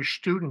the Jewish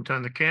student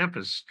on the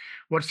campus?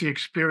 What's the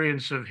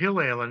experience of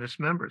Hillel and its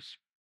members?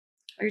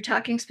 Are you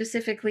talking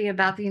specifically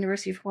about the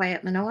University of Hawaii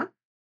at Manoa?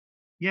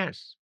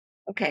 Yes.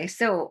 Okay,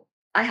 so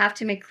I have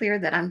to make clear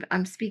that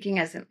I'm speaking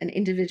as an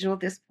individual at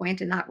this point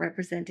and not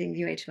representing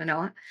UH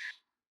Manoa.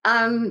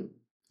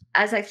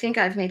 As I think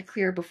I've made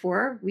clear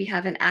before, we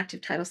have an active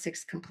Title VI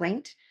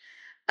complaint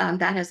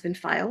that has been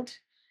filed.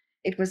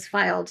 It was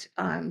filed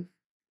on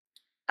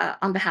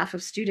behalf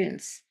of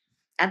students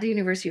at the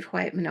University of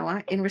Hawaii at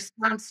Manoa in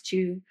response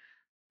to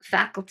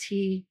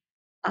faculty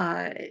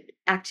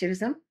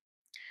activism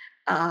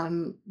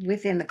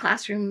within the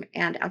classroom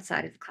and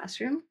outside of the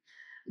classroom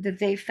that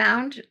they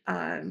found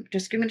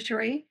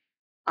discriminatory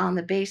on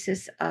the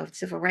basis of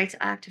Civil Rights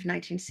Act of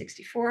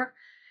 1964,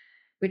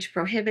 which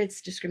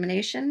prohibits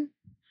discrimination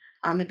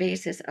on the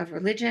basis of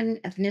religion,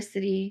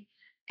 ethnicity,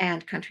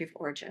 and country of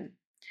origin.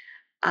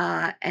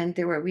 And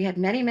we had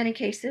many, many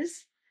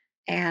cases,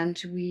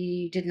 and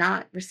we did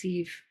not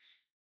receive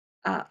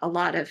a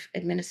lot of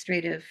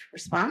administrative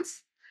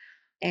response.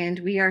 And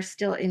we are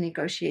still in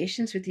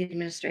negotiations with the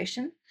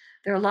administration.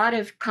 There are a lot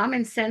of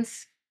common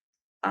sense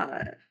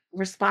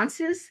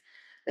responses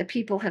that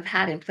people have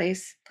had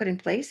put in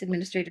place,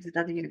 administrators at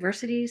other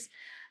universities,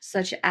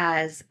 such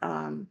as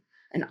an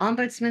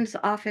ombudsman's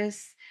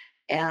office,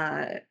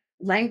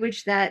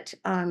 language that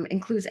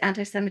includes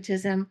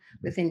antisemitism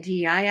within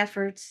DEI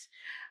efforts,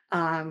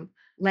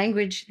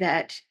 language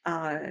that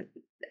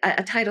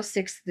a Title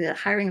VI, the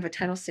hiring of a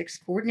Title VI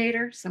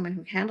coordinator, someone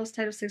who handles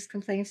Title VI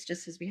complaints,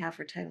 just as we have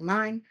for Title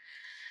IX.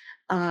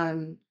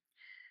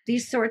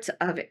 These sorts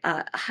of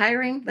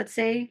hiring, let's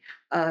say,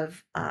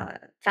 of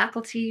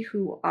faculty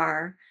who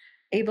are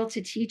able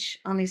to teach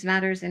on these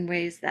matters in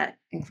ways that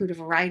include a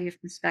variety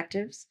of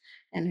perspectives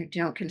and who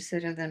don't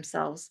consider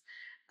themselves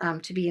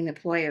to be in the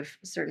employ of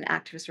certain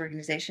activist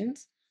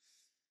organizations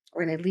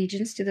or in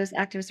allegiance to those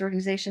activist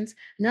organizations.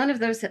 None of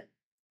those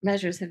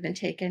measures have been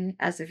taken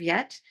as of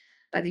yet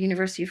by the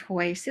University of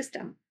Hawaii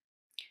system.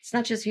 It's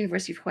not just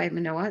University of Hawaii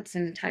Manoa, it's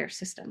an entire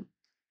system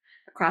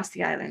across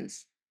the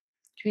islands.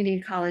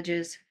 Community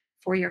colleges,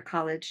 four-year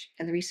college,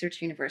 and the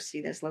research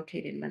university that's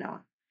located in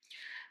Manoa.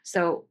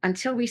 So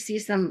until we see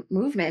some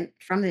movement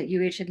from the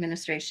UH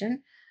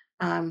administration,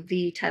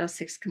 the Title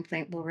VI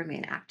complaint will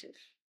remain active.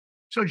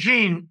 So,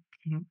 Jean,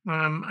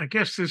 I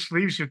guess this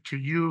leaves it to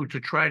you to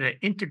try to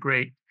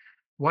integrate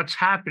what's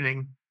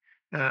happening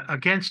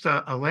against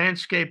a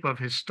landscape of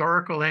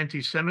historical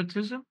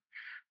anti-Semitism,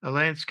 a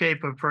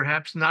landscape of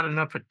perhaps not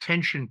enough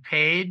attention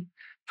paid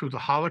to the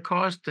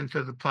Holocaust and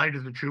to the plight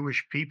of the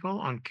Jewish people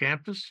on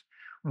campus.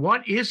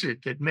 What is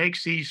it that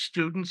makes these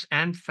students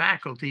and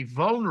faculty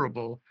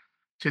vulnerable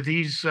to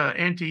these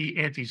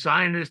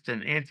anti-Zionist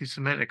and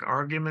anti-Semitic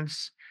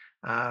arguments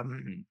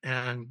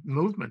and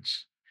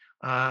movements?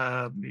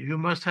 You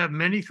must have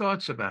many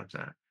thoughts about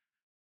that.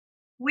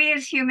 We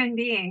as human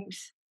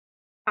beings,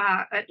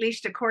 at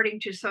least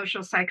according to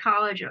social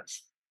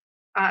psychologists,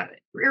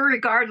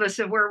 regardless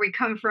of where we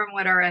come from,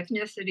 what our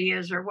ethnicity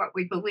is, or what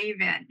we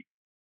believe in,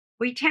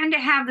 we tend to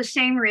have the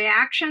same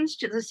reactions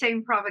to the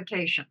same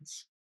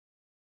provocations.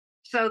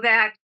 So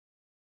that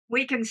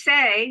we can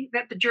say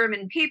that the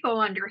German people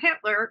under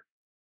Hitler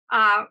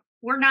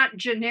were not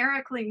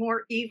generically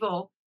more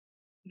evil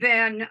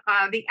than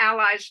the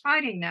Allies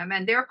fighting them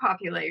and their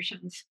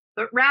populations,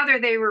 but rather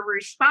they were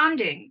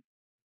responding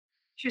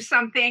to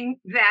something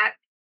that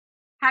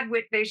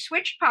they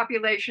switched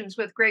populations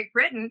with Great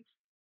Britain,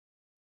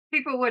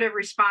 people would have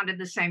responded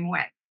the same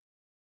way.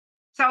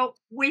 So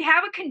we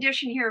have a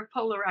condition here of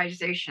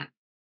polarization.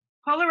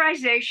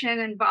 Polarization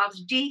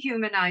involves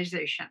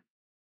dehumanization.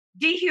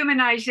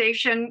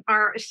 Dehumanization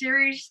are a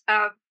series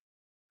of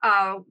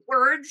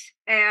words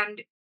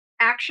and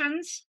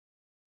actions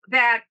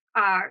that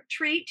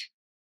treat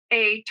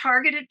a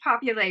targeted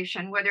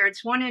population, whether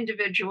it's one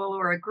individual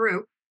or a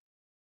group,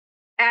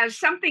 as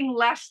something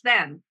less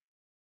than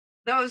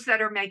those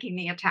that are making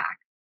the attack,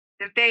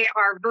 that they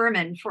are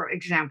vermin, for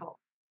example.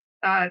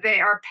 They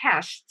are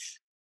pests.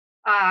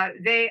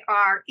 They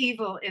are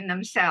evil in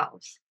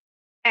themselves.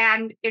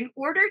 And in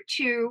order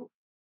to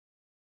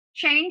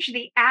change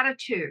the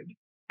attitude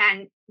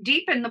and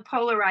deepen the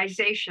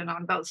polarization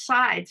on both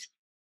sides,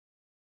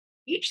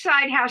 each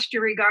side has to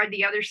regard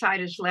the other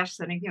side as less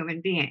than a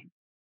human being.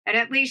 And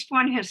at least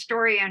one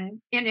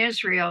historian in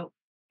Israel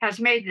has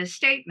made this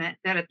statement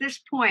that at this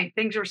point,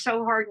 things are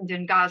so hardened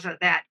in Gaza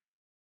that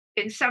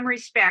in some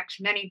respects,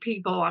 many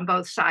people on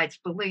both sides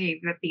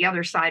believe that the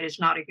other side is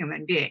not a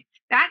human being.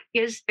 That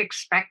is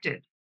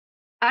expected.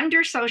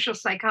 Under social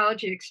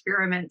psychology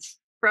experiments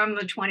from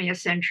the 20th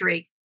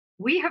century,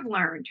 we have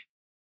learned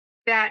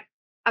that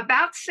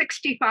about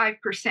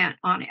 65%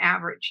 on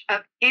average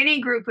of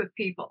any group of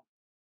people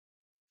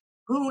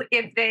who,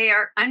 if they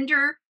are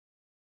under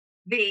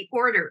the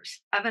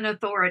orders of an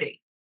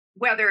authority,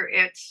 whether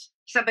it's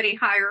somebody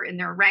higher in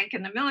their rank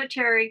in the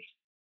military,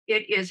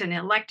 it is an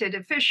elected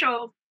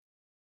official,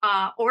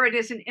 or it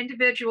is an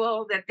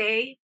individual that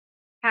they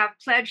have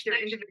pledged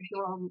their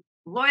individual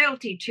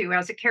loyalty to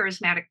as a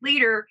charismatic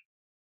leader,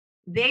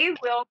 they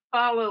will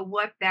follow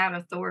what that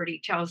authority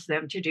tells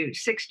them to do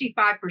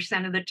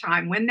 65% of the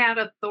time when that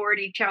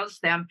authority tells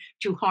them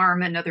to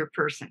harm another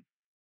person.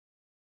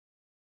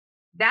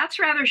 That's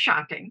rather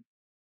shocking.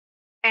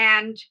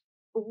 And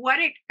what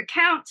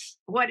accounts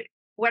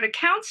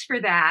for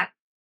that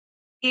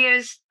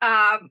is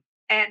an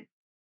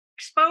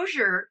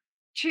exposure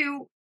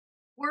to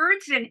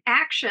words and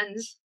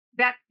actions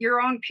that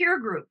your own peer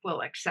group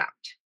will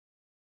accept.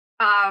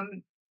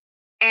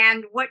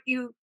 And what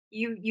you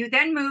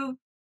then move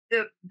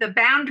the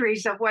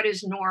boundaries of what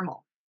is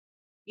normal.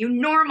 You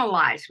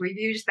normalize. We've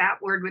used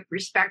that word with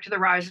respect to the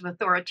rise of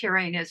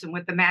authoritarianism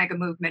with the MAGA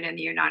movement in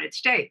the United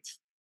States.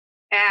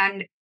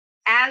 And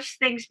as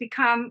things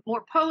become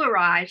more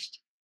polarized,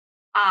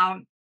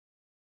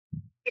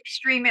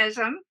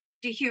 extremism,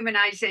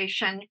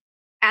 dehumanization,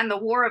 and the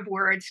war of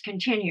words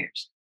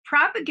continues.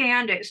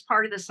 Propaganda is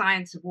part of the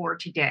science of war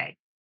today.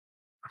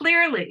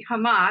 Clearly,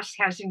 Hamas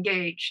has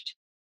engaged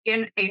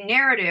in a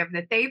narrative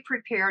that they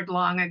prepared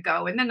long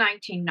ago in the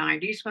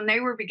 1990s when they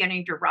were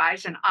beginning to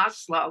rise in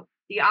Oslo.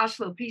 The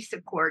Oslo Peace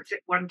Accords at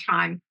one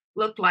time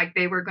looked like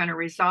they were going to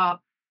resolve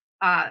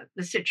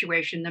the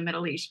situation in the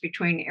Middle East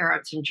between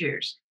Arabs and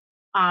Jews.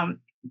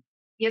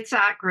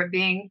 Yitzhak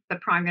Rabin, the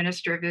prime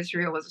minister of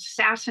Israel, was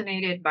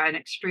assassinated by an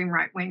extreme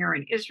right-winger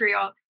in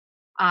Israel.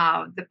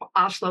 The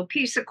Oslo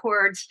Peace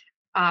Accords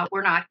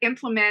were not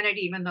implemented,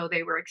 even though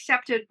they were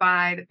accepted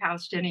by the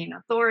Palestinian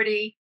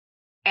Authority.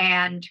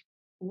 And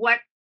what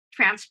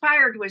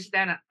transpired was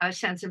then a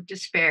sense of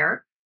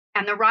despair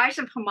and the rise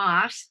of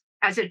Hamas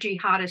as a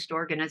jihadist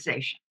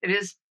organization. It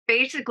is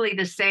basically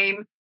the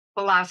same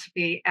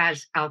philosophy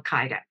as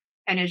Al-Qaeda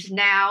and is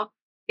now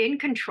in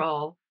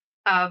control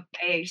of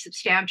a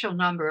substantial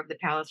number of the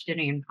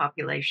Palestinian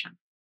population.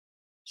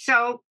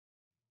 So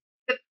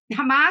the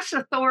Hamas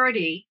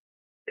Authority,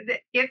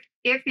 if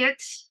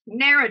its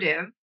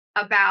narrative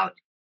about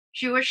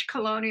Jewish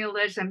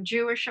colonialism,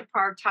 Jewish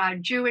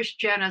apartheid, Jewish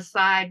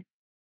genocide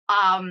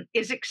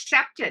is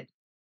accepted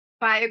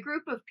by a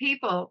group of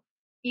people,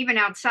 even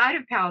outside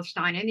of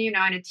Palestine in the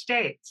United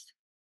States,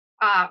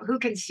 who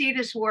can see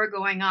this war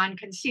going on,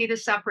 can see the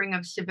suffering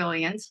of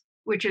civilians,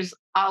 which is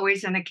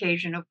always an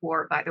occasion of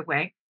war, by the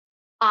way,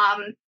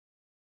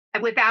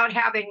 without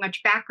having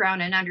much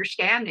background and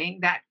understanding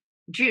that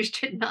Jews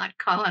did not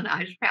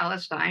colonize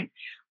Palestine,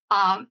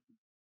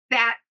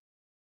 that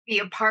the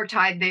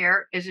apartheid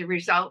there is a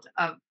result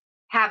of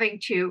having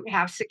to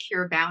have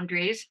secure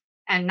boundaries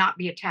and not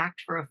be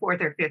attacked for a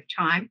fourth or fifth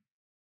time.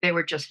 They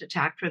were just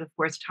attacked for the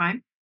fourth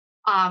time.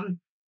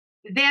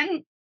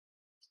 Then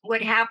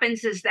what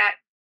happens is that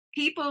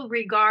people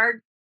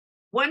regard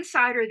one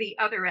side or the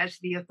other as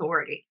the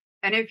authority.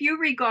 And if you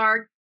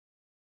regard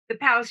the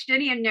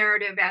Palestinian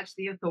narrative as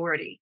the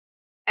authority,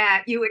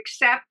 you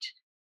accept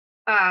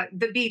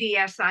the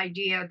BDS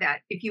idea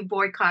that if you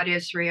boycott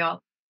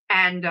Israel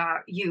and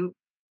you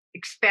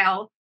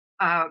expel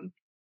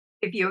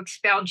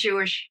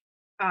Jewish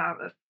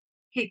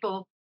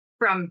people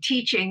from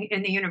teaching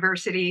in the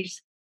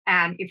universities,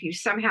 and if you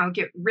somehow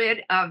get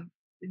rid of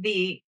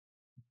the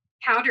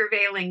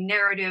countervailing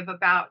narrative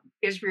about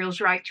Israel's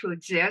right to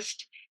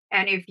exist,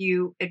 and if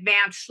you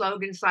advance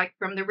slogans like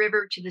from the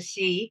river to the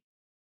sea,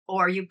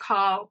 or you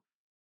call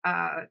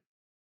all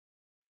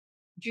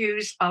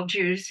Jews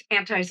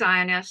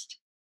anti-Zionist,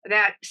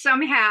 that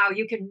somehow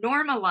you can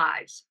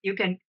normalize, you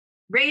can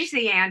raise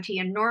the ante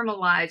and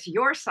normalize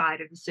your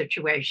side of the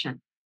situation.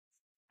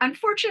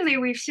 Unfortunately,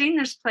 we've seen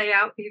this play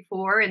out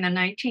before in the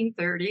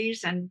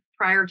 1930s and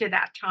prior to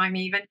that time,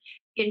 even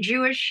in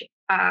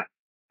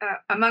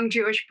among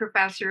Jewish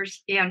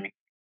professors in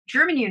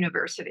German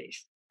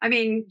universities. I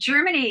mean,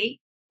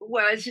 Germany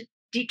was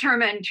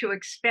determined to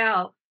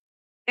expel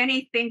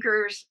any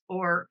thinkers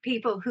or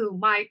people who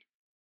might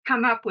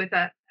come up with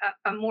a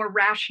more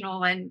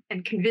rational and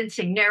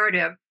convincing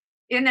narrative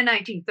in the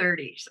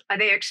 1930s.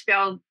 They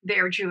expelled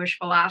their Jewish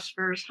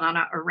philosophers.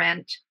 Hannah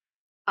Arendt,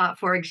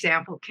 for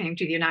example, came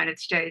to the United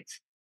States.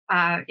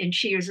 And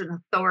she is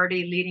an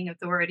leading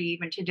authority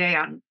even today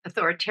on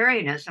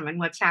authoritarianism and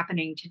what's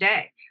happening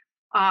today.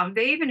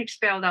 They even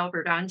expelled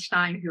Albert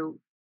Einstein, who,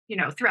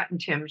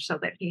 threatened him so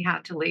that he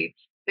had to leave,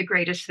 the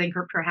greatest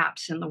thinker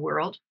perhaps in the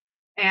world.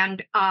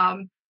 And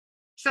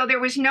so there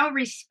was no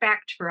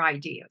respect for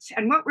ideas.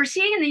 And what we're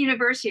seeing in the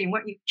university, and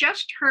what you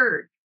just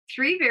heard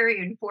three very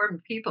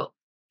informed people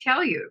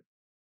tell you,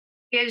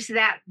 is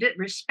that the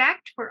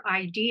respect for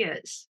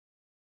ideas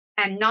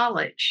and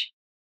knowledge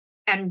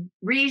and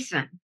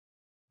reason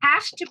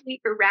has to be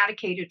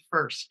eradicated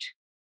first.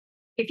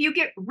 If you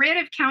get rid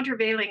of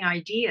countervailing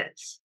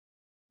ideas,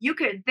 you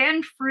could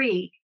then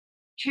free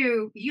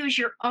to use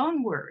your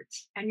own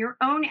words and your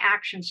own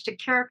actions to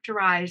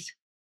characterize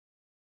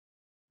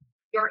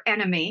your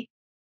enemy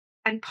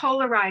and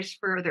polarize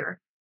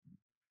further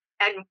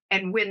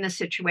and win the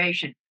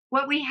situation.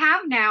 What we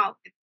have now,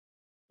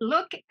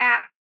 look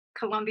at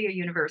Columbia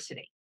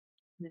University.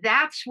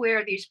 That's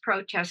where these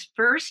protests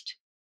first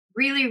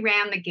really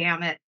ran the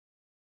gamut.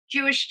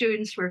 Jewish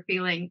students were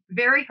feeling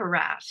very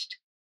harassed,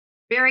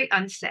 very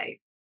unsafe.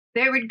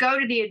 They would go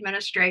to the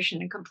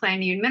administration and complain.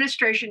 The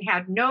administration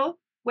had no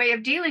way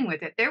of dealing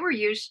with it. They were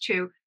used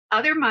to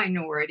other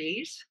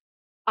minorities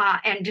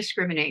and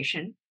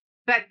discrimination,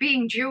 but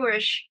being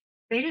Jewish,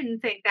 they didn't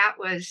think that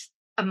was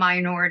a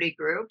minority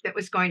group that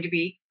was going to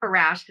be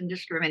harassed and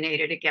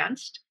discriminated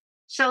against.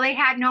 So they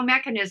had no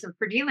mechanism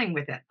for dealing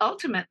with it.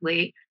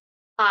 Ultimately,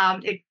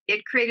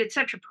 it created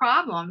such a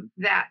problem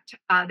that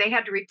they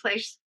had to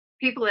replace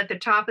people at the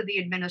top of the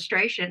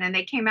administration, and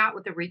they came out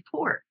with a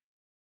report.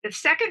 The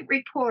second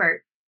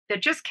report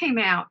that just came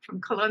out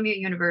from Columbia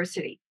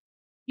University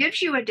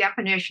gives you a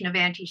definition of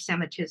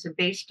anti-Semitism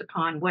based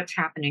upon what's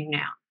happening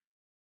now.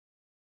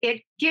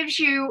 It gives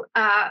you,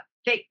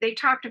 they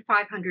talked to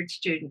 500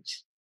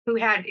 students who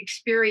had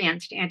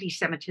experienced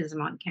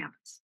anti-Semitism on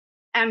campus,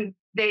 and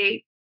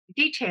they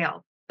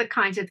detail the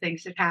kinds of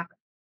things that happen.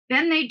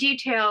 Then they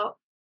detail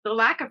the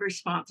lack of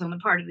response on the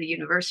part of the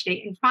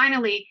university, and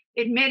finally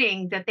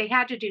admitting that they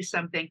had to do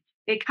something.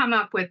 They come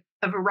up with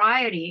a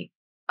variety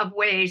of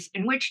ways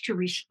in which to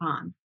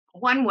respond.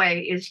 One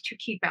way is to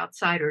keep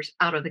outsiders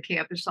out of the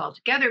campus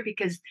altogether,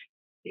 because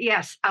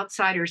yes,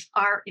 outsiders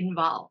are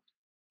involved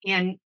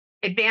in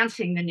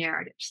advancing the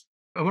narratives.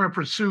 I want to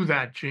pursue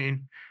that,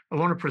 Jean. I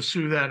want to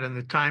pursue that in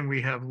the time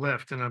we have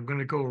left, and I'm going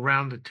to go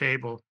around the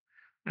table,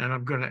 and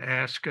I'm going to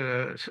ask,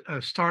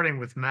 starting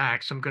with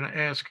Max, I'm going to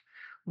ask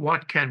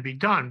what can be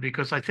done,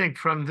 because I think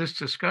from this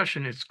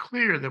discussion, it's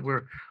clear that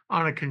we're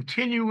on a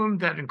continuum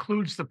that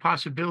includes the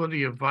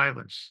possibility of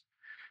violence.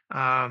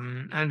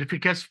 And if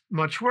it gets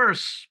much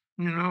worse,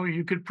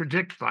 you could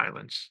predict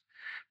violence.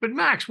 But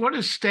Max, what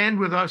is Stand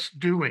With Us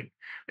doing?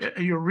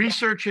 You're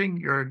researching,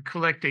 you're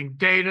collecting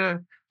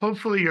data.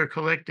 Hopefully you're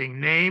collecting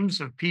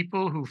names of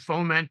people who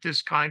foment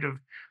this kind of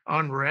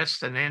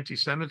unrest and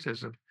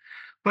anti-Semitism.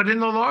 But in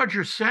the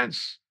larger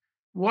sense,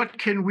 what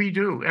can we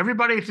do?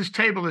 Everybody at this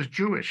table is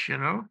Jewish,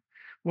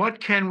 What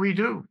can we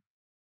do?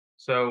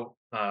 So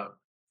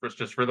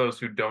just for those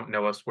who don't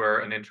know us, we're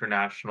an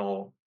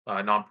international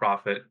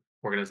nonprofit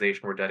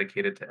organization. We're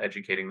dedicated to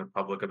educating the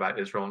public about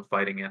Israel and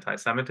fighting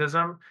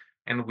anti-Semitism.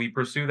 And we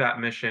pursue that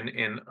mission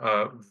in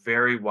a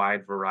very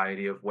wide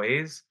variety of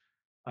ways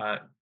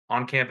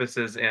on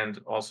campuses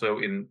and also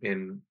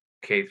in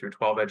K through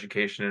 12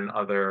 education and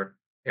other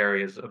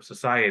areas of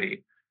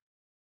society.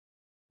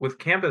 With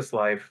campus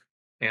life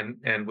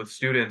and with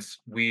students,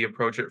 we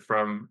approach it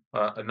from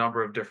a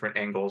number of different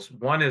angles.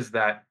 One is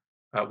that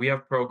we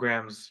have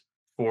programs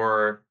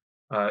for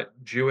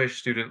Jewish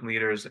student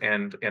leaders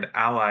and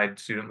allied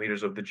student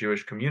leaders of the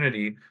Jewish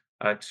community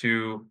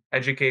to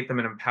educate them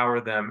and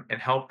empower them and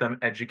help them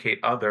educate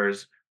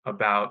others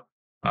about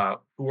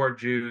who are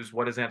Jews,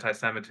 what is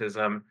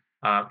anti-Semitism,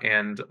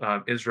 and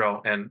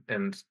Israel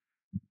and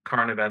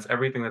current events,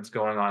 everything that's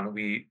going on.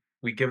 We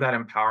give that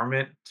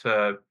empowerment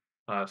to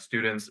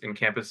students in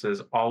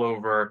campuses all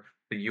over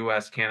the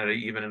US, Canada,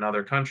 even in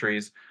other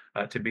countries,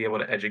 to be able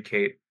to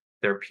educate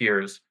their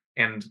peers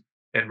and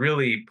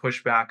really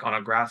push back on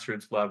a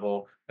grassroots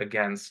level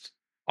against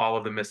all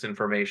of the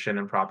misinformation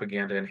and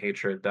propaganda and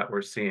hatred that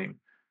we're seeing.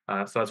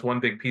 So that's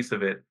one big piece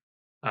of it.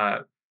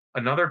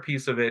 Another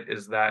piece of it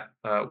is that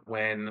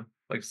when,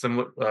 like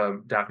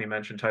Daphne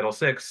mentioned, Title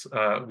VI,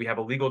 we have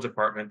a legal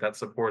department that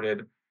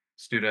supported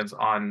students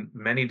on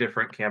many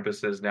different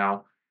campuses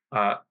now,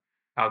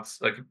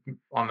 like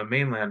on the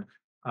mainland,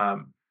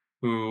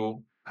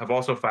 who have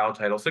also filed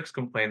Title VI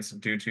complaints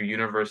due to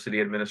university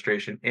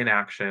administration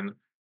inaction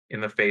in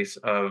the face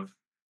of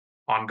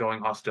ongoing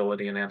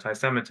hostility and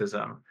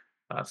anti-Semitism.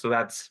 So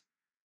that's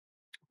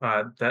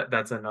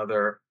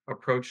another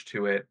approach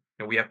to it.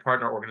 And we have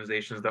partner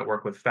organizations that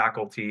work with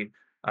faculty.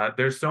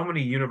 There's so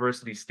many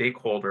university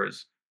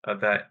stakeholders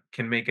that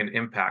can make an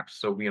impact.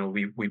 So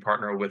we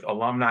partner with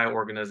alumni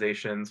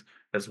organizations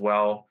as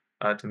well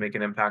to make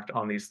an impact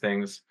on these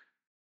things.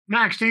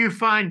 Max, do you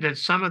find that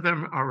some of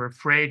them are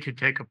afraid to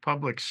take a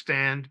public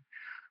stand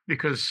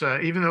because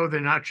even though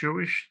they're not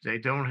Jewish, they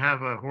don't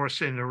have a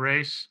horse in the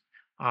race?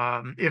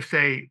 If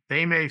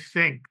they may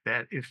think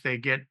that if they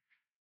get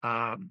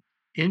um,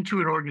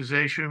 into an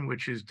organization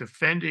which is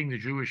defending the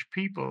Jewish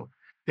people,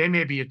 they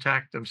may be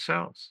attacked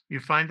themselves. You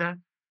find that?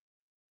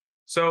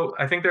 So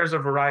I think there's a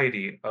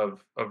variety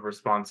of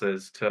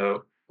responses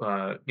to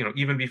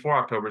even before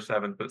October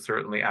 7th, but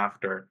certainly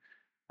after.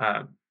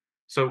 Um,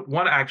 so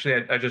one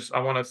actually, I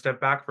want to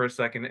step back for a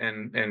second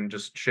and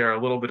just share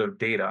a little bit of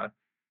data.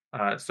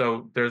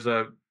 So there's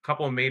a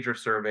couple of major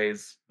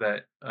surveys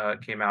that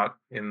came out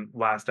in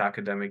last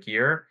academic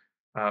year.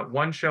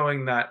 One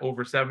showing that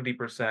over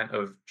 70%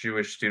 of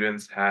Jewish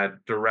students had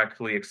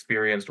directly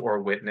experienced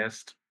or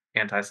witnessed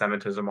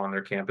anti-Semitism on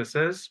their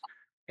campuses,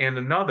 and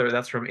another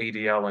that's from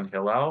ADL and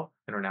Hillel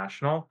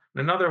International,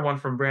 and another one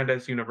from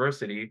Brandeis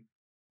University,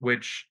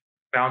 which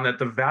found that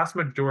the vast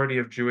majority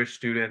of Jewish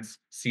students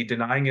see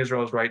denying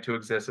Israel's right to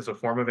exist as a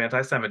form of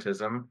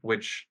anti-Semitism,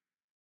 which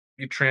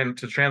to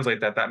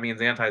translate that, that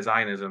means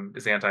anti-Zionism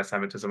is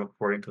anti-Semitism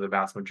according to the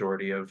vast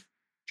majority of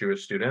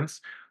Jewish students,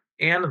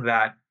 and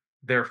that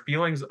their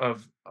feelings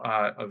of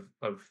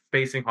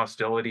facing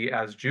hostility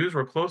as Jews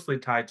were closely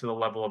tied to the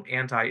level of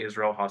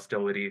anti-Israel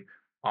hostility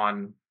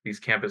on these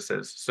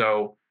campuses.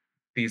 So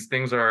these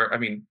things are, I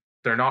mean,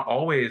 they're not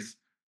always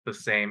the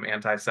same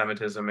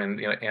anti-Semitism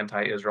and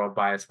anti-Israel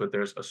bias, but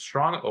there's a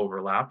strong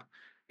overlap.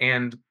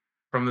 And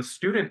from the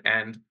student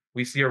end,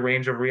 we see a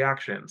range of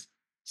reactions.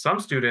 Some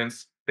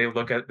students they've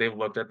looked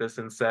at this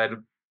and said,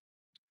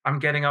 I'm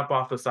getting up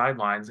off the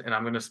sidelines and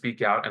I'm going to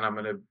speak out and I'm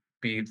going to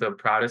be the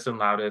proudest and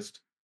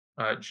loudest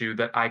Jew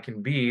that I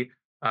can be,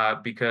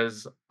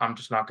 because I'm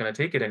just not going to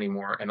take it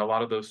anymore. And a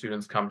lot of those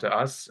students come to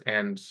us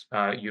and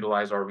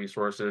utilize our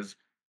resources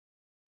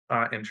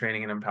in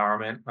training and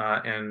empowerment,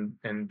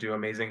 and do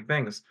amazing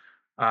things.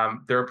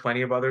 There are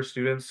plenty of other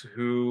students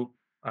who,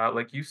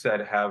 like you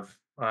said, have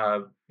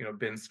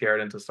been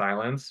scared into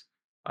silence,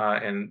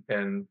 and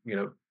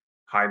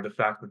hide the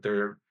fact that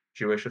they're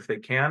Jewish if they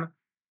can.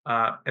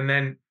 And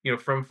then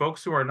from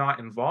folks who are not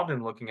involved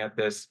in looking at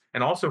this,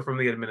 and also from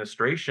the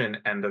administration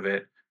end of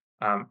it,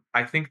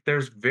 I think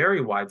there's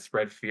very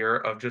widespread fear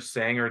of just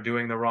saying or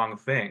doing the wrong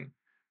thing.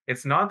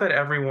 It's not that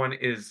everyone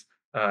is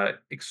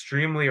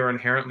extremely or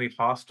inherently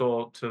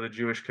hostile to the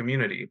Jewish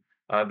community.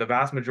 The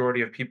vast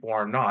majority of people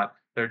are not.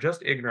 They're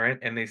just ignorant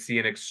and they see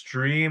an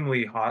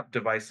extremely hot,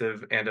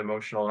 divisive, and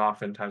emotional, and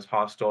oftentimes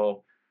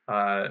hostile,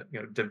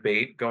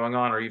 debate going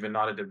on, or even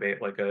not a debate,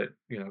 like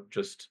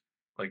just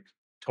like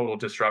total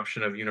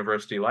disruption of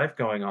university life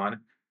going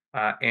on,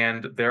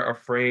 and they're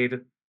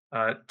afraid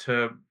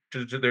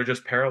they're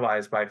just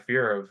paralyzed by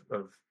fear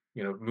of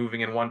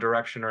moving in one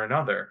direction or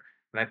another.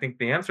 And I think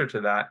the answer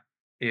to that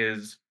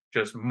is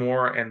just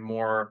more and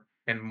more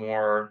and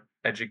more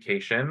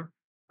education,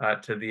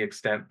 to the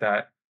extent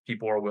that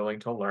people are willing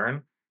to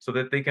learn, so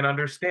that they can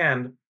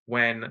understand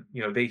when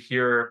they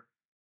hear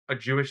a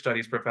Jewish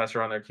studies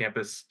professor on their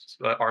campus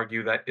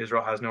argue that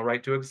Israel has no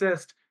right to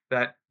exist.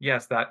 That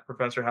yes, that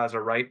professor has a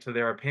right to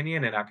their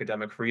opinion and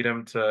academic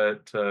freedom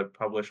to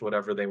publish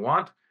whatever they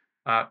want,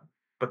 uh,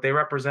 but they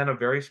represent a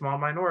very small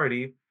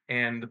minority,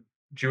 and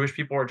Jewish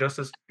people are just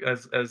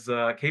as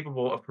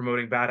capable of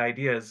promoting bad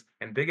ideas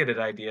and bigoted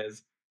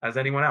ideas as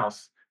anyone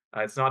else.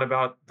 It's not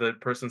about the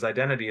person's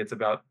identity; it's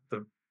about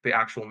the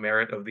actual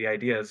merit of the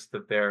ideas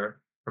that they're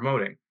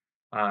promoting,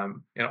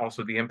 and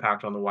also the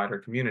impact on the wider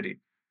community.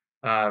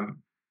 Um,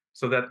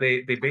 so that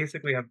they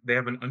basically have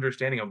an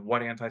understanding of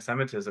what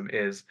anti-Semitism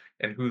is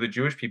and who the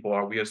Jewish people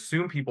are. We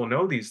assume people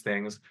know these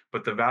things,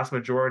 but the vast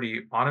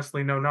majority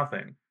honestly know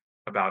nothing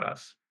about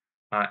us.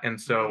 And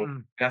so Mm,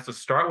 it has to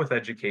start with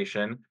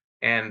education.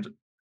 And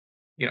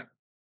you know,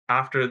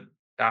 after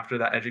after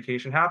that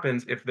education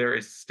happens, if there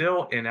is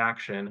still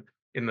inaction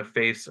in the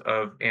face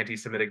of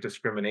anti-Semitic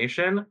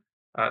discrimination,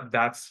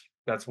 that's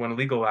when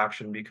legal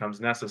action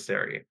becomes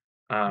necessary.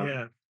 Um,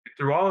 yeah.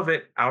 Through all of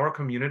it, our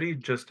community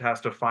just has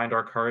to find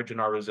our courage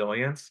and our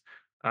resilience,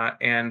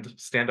 and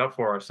stand up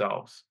for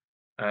ourselves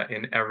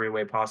in every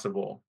way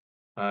possible,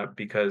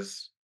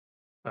 because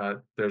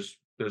there's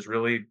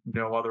really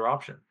no other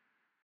option.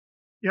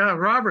 Yeah,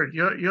 Robert,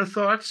 your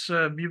thoughts.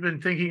 You've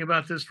been thinking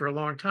about this for a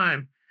long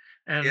time,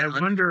 and Yeah, I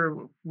wonder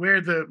where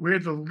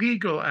the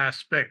legal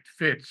aspect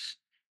fits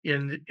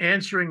in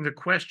answering the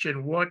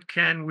question, what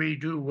can we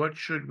do? What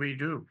should we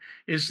do?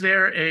 Is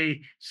there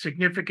a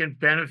significant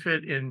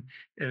benefit in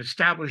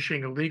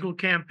establishing a legal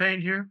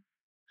campaign here?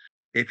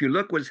 if you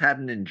look what's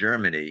happened in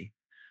Germany,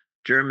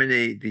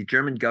 the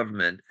German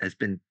government has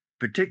been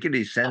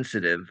particularly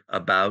sensitive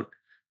about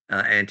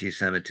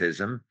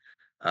anti-Semitism,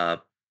 uh,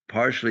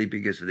 partially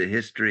because of the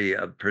history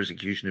of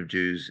persecution of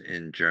Jews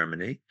in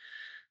Germany.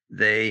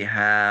 They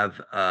have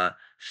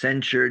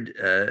censured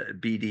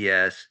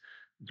BDS.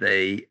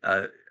 They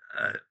uh,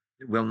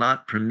 will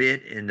not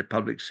permit in the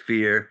public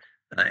sphere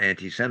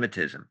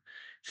anti-Semitism.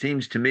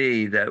 Seems to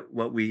me that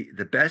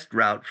the best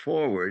route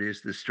forward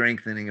is the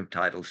strengthening of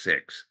Title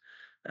VI.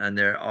 and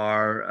there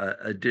are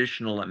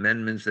additional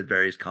amendments that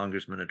various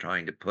congressmen are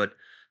trying to put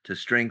to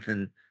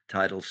strengthen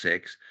Title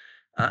VI.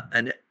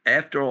 And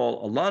after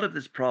all, a lot of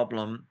this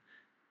problem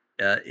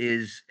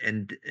is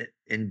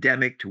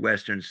endemic to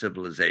Western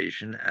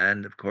civilization,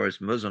 and of course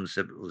Muslim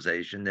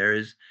civilization. There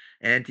is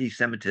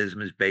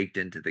anti-Semitism is baked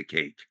into the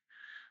cake.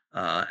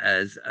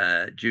 As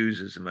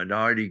Jews as a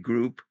minority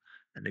group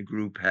and a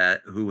group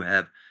who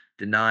have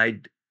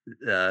denied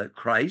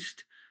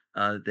Christ,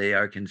 they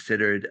are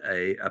considered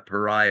a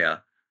pariah,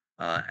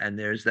 and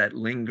there's that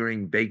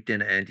lingering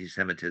baked-in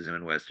anti-Semitism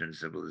in Western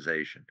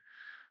civilization.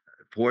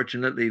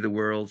 Fortunately, the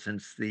world,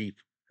 since the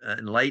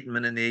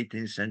Enlightenment in the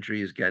 18th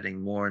century, is getting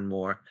more and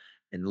more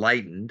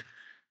enlightened.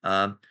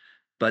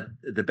 But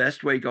the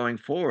best way going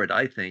forward,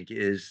 I think,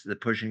 is the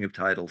pushing of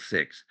Title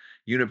VI.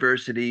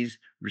 Universities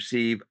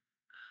receive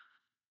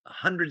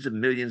hundreds of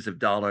millions of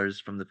dollars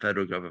from the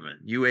federal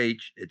government.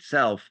 UH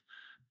itself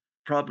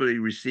probably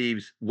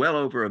receives well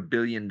over $1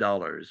 billion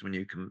when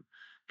you come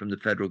from the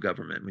federal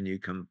government, when you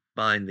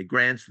combine the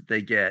grants that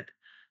they get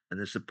and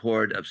the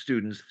support of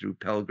students through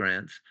Pell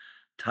Grants.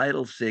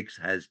 Title VI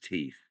has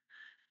teeth.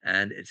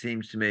 And it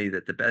seems to me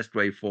that the best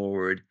way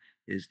forward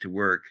is to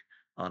work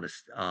on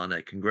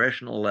a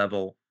congressional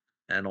level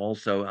and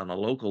also on a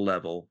local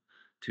level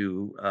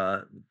to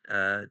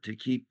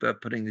keep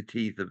putting the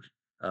teeth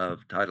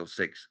of Title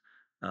VI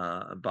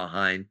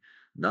behind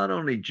not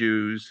only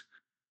Jews,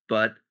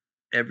 but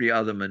every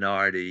other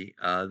minority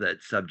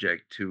that's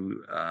subject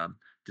to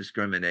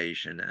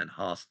discrimination and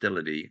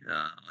hostility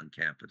on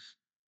campus.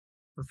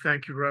 Well,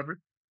 thank you, Robert.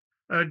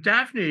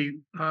 Daphne,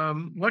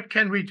 what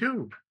can we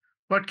do?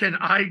 What can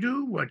I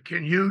do? What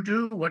can you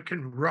do? What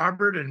can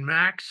Robert and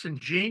Max and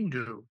Jean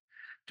do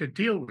to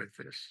deal with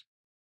this?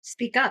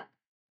 Speak up.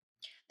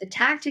 The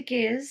tactic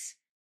is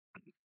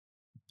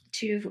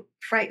to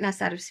frighten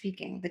us out of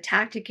speaking. The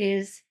tactic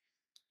is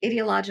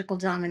ideological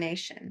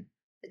domination.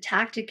 The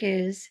tactic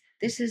is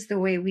this is the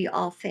way we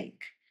all think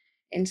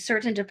in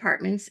certain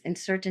departments, in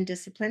certain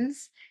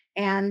disciplines.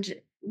 And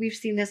we've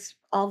seen this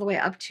all the way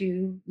up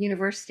to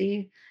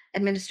university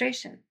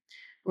administration.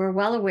 We're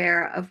well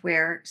aware of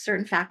where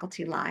certain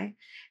faculty lie.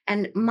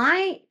 And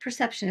my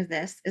perception of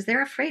this is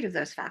they're afraid of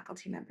those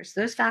faculty members.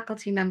 Those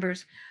faculty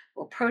members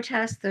will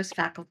protest. Those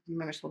faculty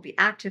members will be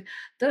active.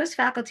 Those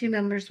faculty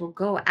members will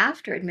go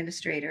after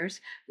administrators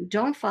who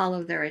don't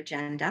follow their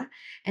agenda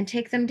and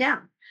take them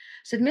down.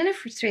 So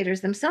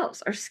administrators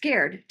themselves are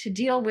scared to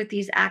deal with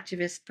these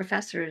activist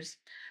professors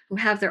who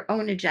have their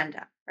own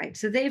agenda, right?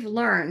 So they've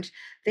learned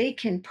they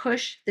can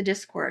push the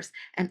discourse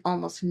and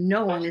almost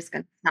no one is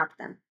going to stop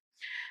them.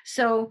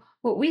 So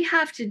what we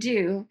have to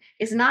do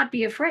is not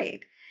be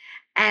afraid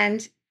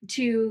and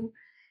to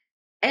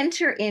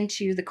enter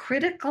into the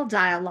critical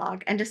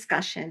dialogue and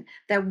discussion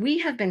that we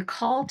have been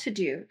called to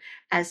do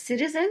as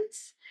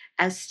citizens,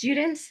 as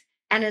students,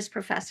 and as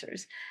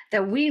professors,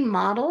 that we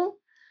model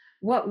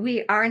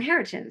our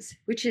inheritance,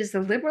 which is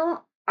the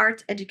liberal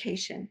arts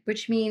education,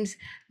 which means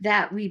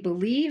that we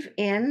believe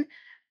in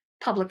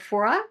public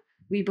fora,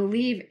 we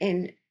believe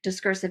in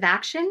discursive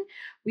action,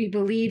 we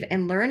believe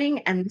in learning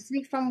and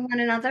listening from one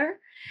another,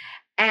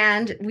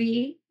 and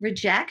we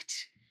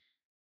reject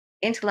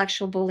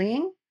intellectual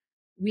bullying,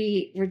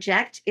 we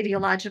reject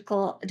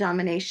ideological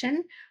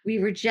domination, we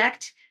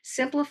reject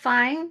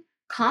simplifying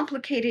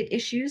complicated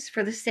issues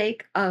for the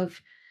sake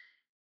of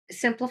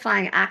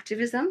simplifying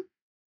activism,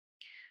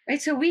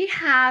 right? So we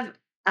have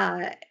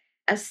a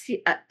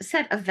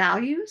set of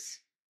values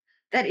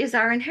that is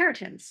our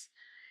inheritance.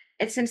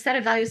 It's a set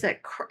of values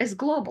that is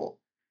global.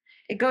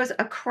 It goes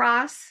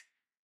across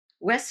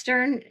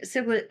Western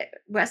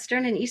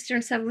and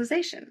Eastern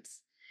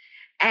civilizations.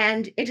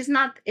 And it is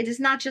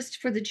not just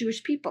for the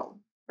Jewish people,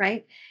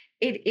 right?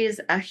 It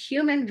is a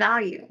human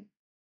value.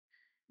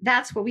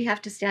 That's what we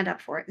have to stand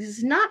up for. This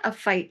is not a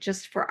fight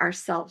just for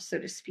ourselves, so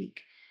to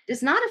speak. It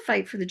is not a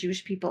fight for the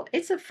Jewish people.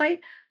 It's a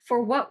fight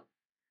for what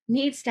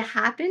needs to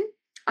happen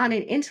on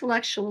an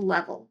intellectual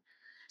level.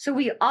 So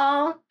we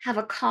all have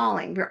a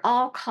calling. We're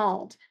all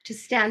called to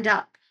stand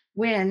up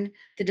when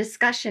the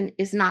discussion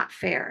is not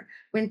fair,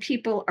 when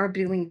people are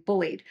being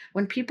bullied,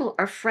 when people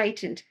are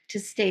frightened to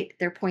state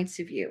their points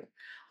of view.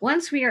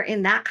 Once we are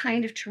in that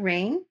kind of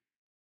terrain,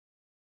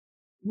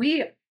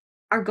 we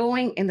are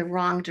going in the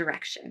wrong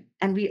direction,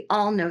 and we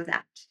all know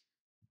that.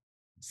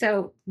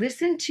 So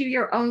listen to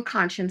your own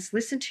conscience,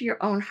 listen to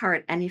your own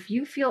heart, and if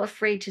you feel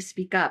afraid to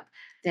speak up,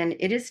 then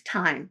it is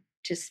time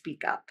to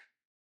speak up.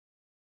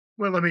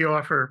 Well, let me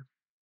offer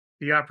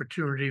the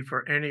opportunity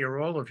for any or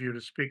all of you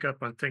to speak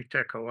up on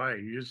ThinkTech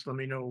Hawaii. You just let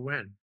me know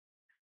when,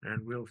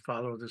 and we'll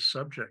follow this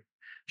subject.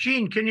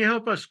 Jean, can you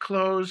help us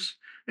close?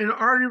 And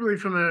arguably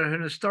from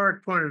an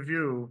historic point of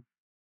view,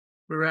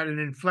 we're at an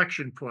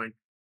inflection point.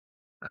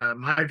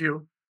 My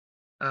view,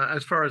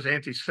 as far as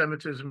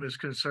anti-Semitism is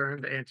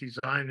concerned,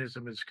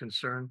 anti-Zionism is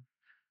concerned,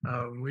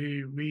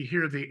 we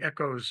hear the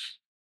echoes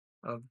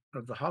of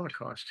the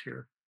Holocaust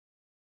here.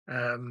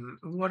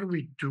 What do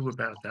we do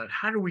about that?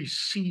 How do we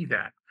see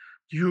that?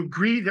 Do you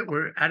agree that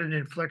we're at an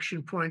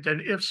inflection point?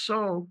 And if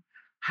so,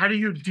 how do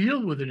you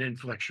deal with an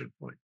inflection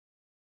point?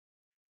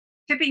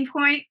 Tipping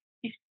point?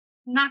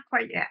 Not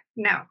quite yet.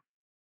 No.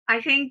 I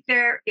think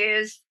there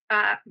is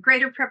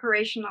greater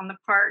preparation on the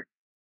part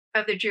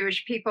of the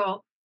Jewish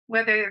people,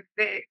 whether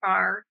they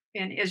are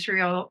in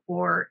Israel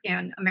or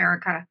in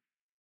America,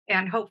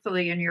 and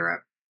hopefully in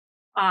Europe,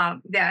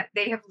 that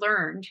they have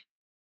learned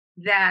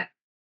that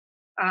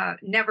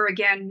never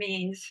again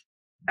means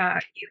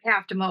you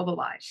have to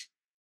mobilize.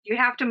 You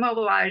have to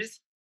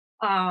mobilize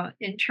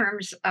in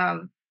terms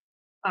of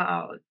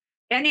uh,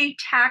 any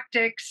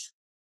tactics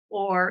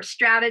or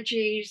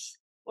strategies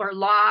or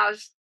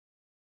laws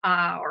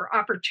or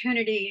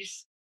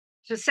opportunities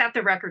to set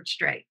the record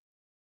straight.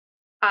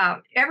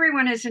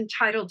 Everyone is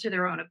entitled to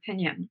their own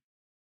opinion,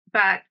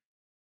 but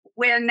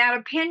when that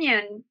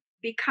opinion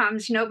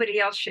becomes nobody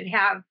else should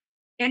have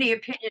any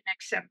opinion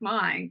except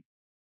mine,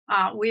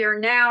 we are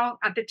now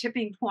at the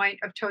tipping point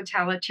of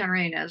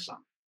totalitarianism.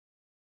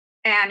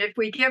 And if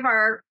we give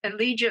our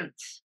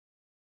allegiance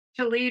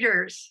to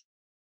leaders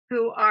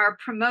who are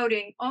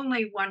promoting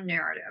only one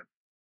narrative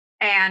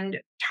and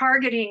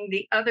targeting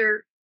the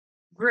other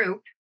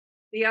group,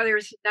 the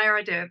other's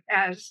narrative,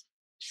 as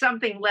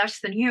something less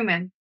than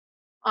human,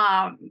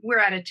 we're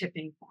at a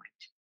tipping point.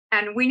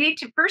 And we need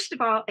to, first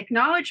of all,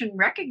 acknowledge and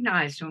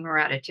recognize when we're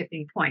at a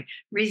tipping point.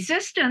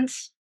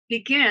 Resistance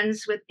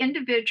begins with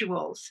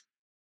individuals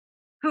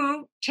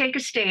who take a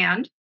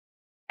stand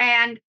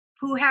and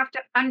who have to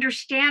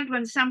understand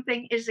when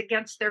something is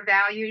against their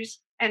values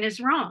and is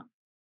wrong.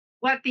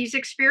 What these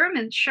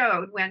experiments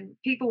showed when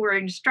people were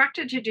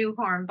instructed to do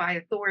harm by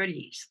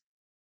authorities,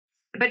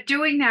 but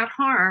doing that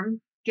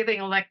harm, giving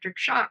electric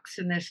shocks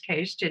in this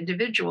case to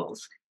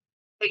individuals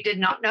they did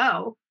not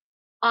know,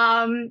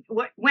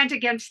 what went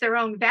against their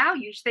own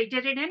values, they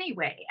did it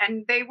anyway.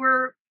 And they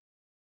were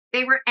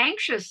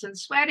anxious and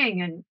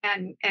sweating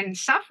and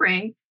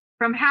suffering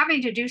from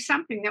having to do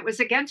something that was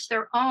against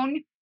their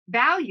own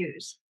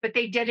values, but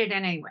they did it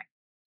anyway.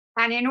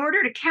 And in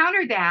order to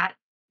counter that,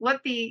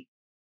 what the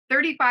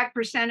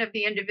 35% of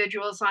the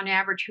individuals on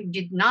average who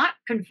did not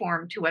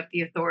conform to what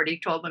the authority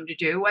told them to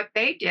do, what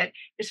they did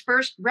is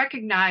first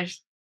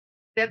recognize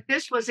that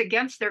this was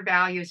against their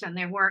values and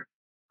they weren't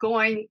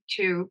going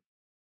to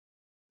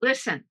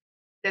listen,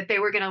 that they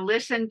were going to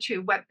listen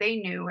to what they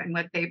knew and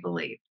what they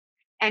believed.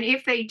 And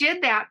if they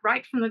did that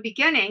right from the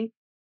beginning,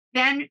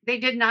 then they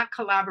did not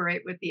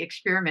collaborate with the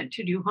experiment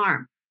to do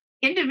harm.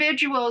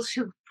 Individuals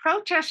who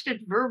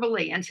protested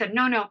verbally and said,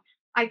 no,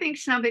 I think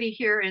somebody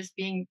here is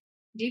being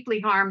deeply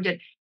harmed and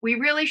we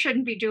really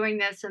shouldn't be doing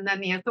this. And then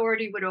the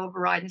authority would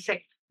override and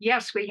say,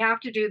 yes, we have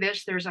to do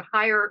this. There's a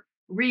higher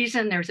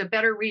reason. There's a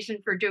better reason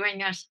for doing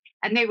this.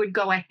 And they would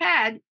go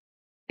ahead.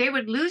 They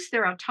would lose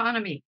their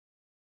autonomy.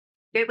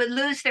 They would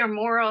lose their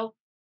moral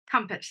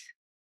compass.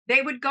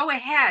 They would go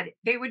ahead.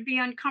 They would be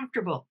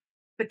uncomfortable,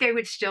 but they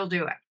would still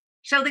do it.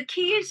 So the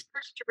key is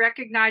first to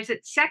recognize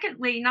it.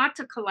 Secondly, not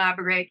to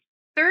collaborate.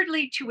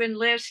 Thirdly, to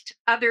enlist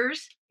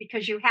others,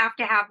 because you have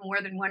to have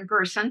more than one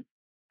person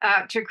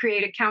to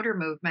create a counter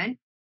movement,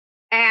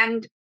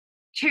 and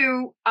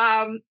to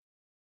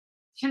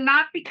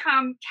not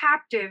become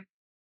captive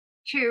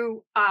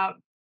to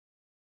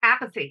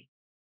apathy.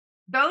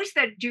 Those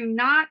that do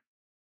not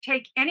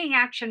take any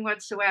action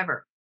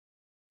whatsoever,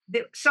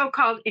 the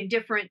so-called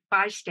indifferent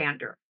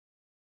bystander,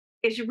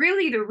 is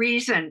really the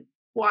reason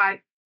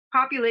why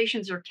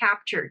populations are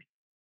captured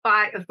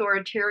by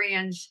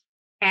authoritarians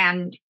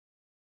and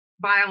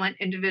violent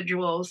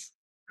individuals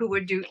who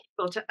would do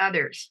evil to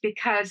others,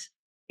 because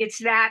it's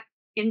that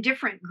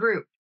indifferent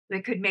group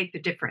that could make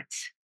the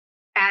difference.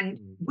 And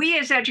we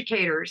as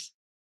educators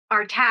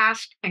are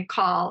tasked and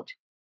called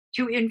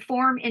to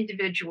inform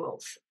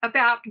individuals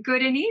about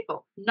good and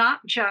evil, not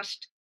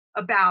just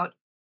about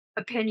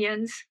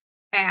opinions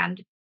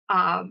and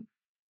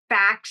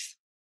facts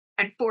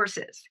and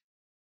forces.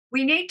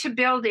 We need to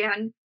build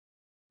in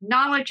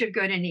knowledge of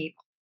good and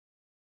evil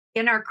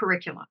in our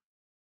curriculum.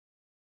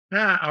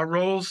 Yeah, our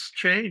roles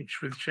change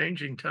with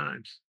changing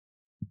times.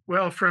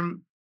 Well,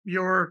 from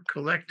your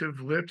collective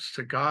lips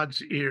to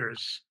God's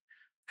ears,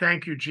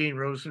 thank you, Jean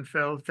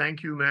Rosenfeld.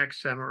 Thank you,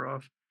 Max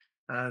Samarov.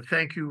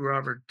 Thank you,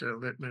 Robert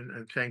Littman.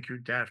 And thank you,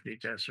 Daphne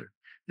Desser.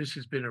 This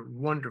has been a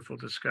wonderful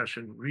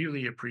discussion.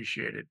 Really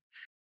appreciate it.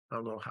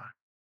 Aloha.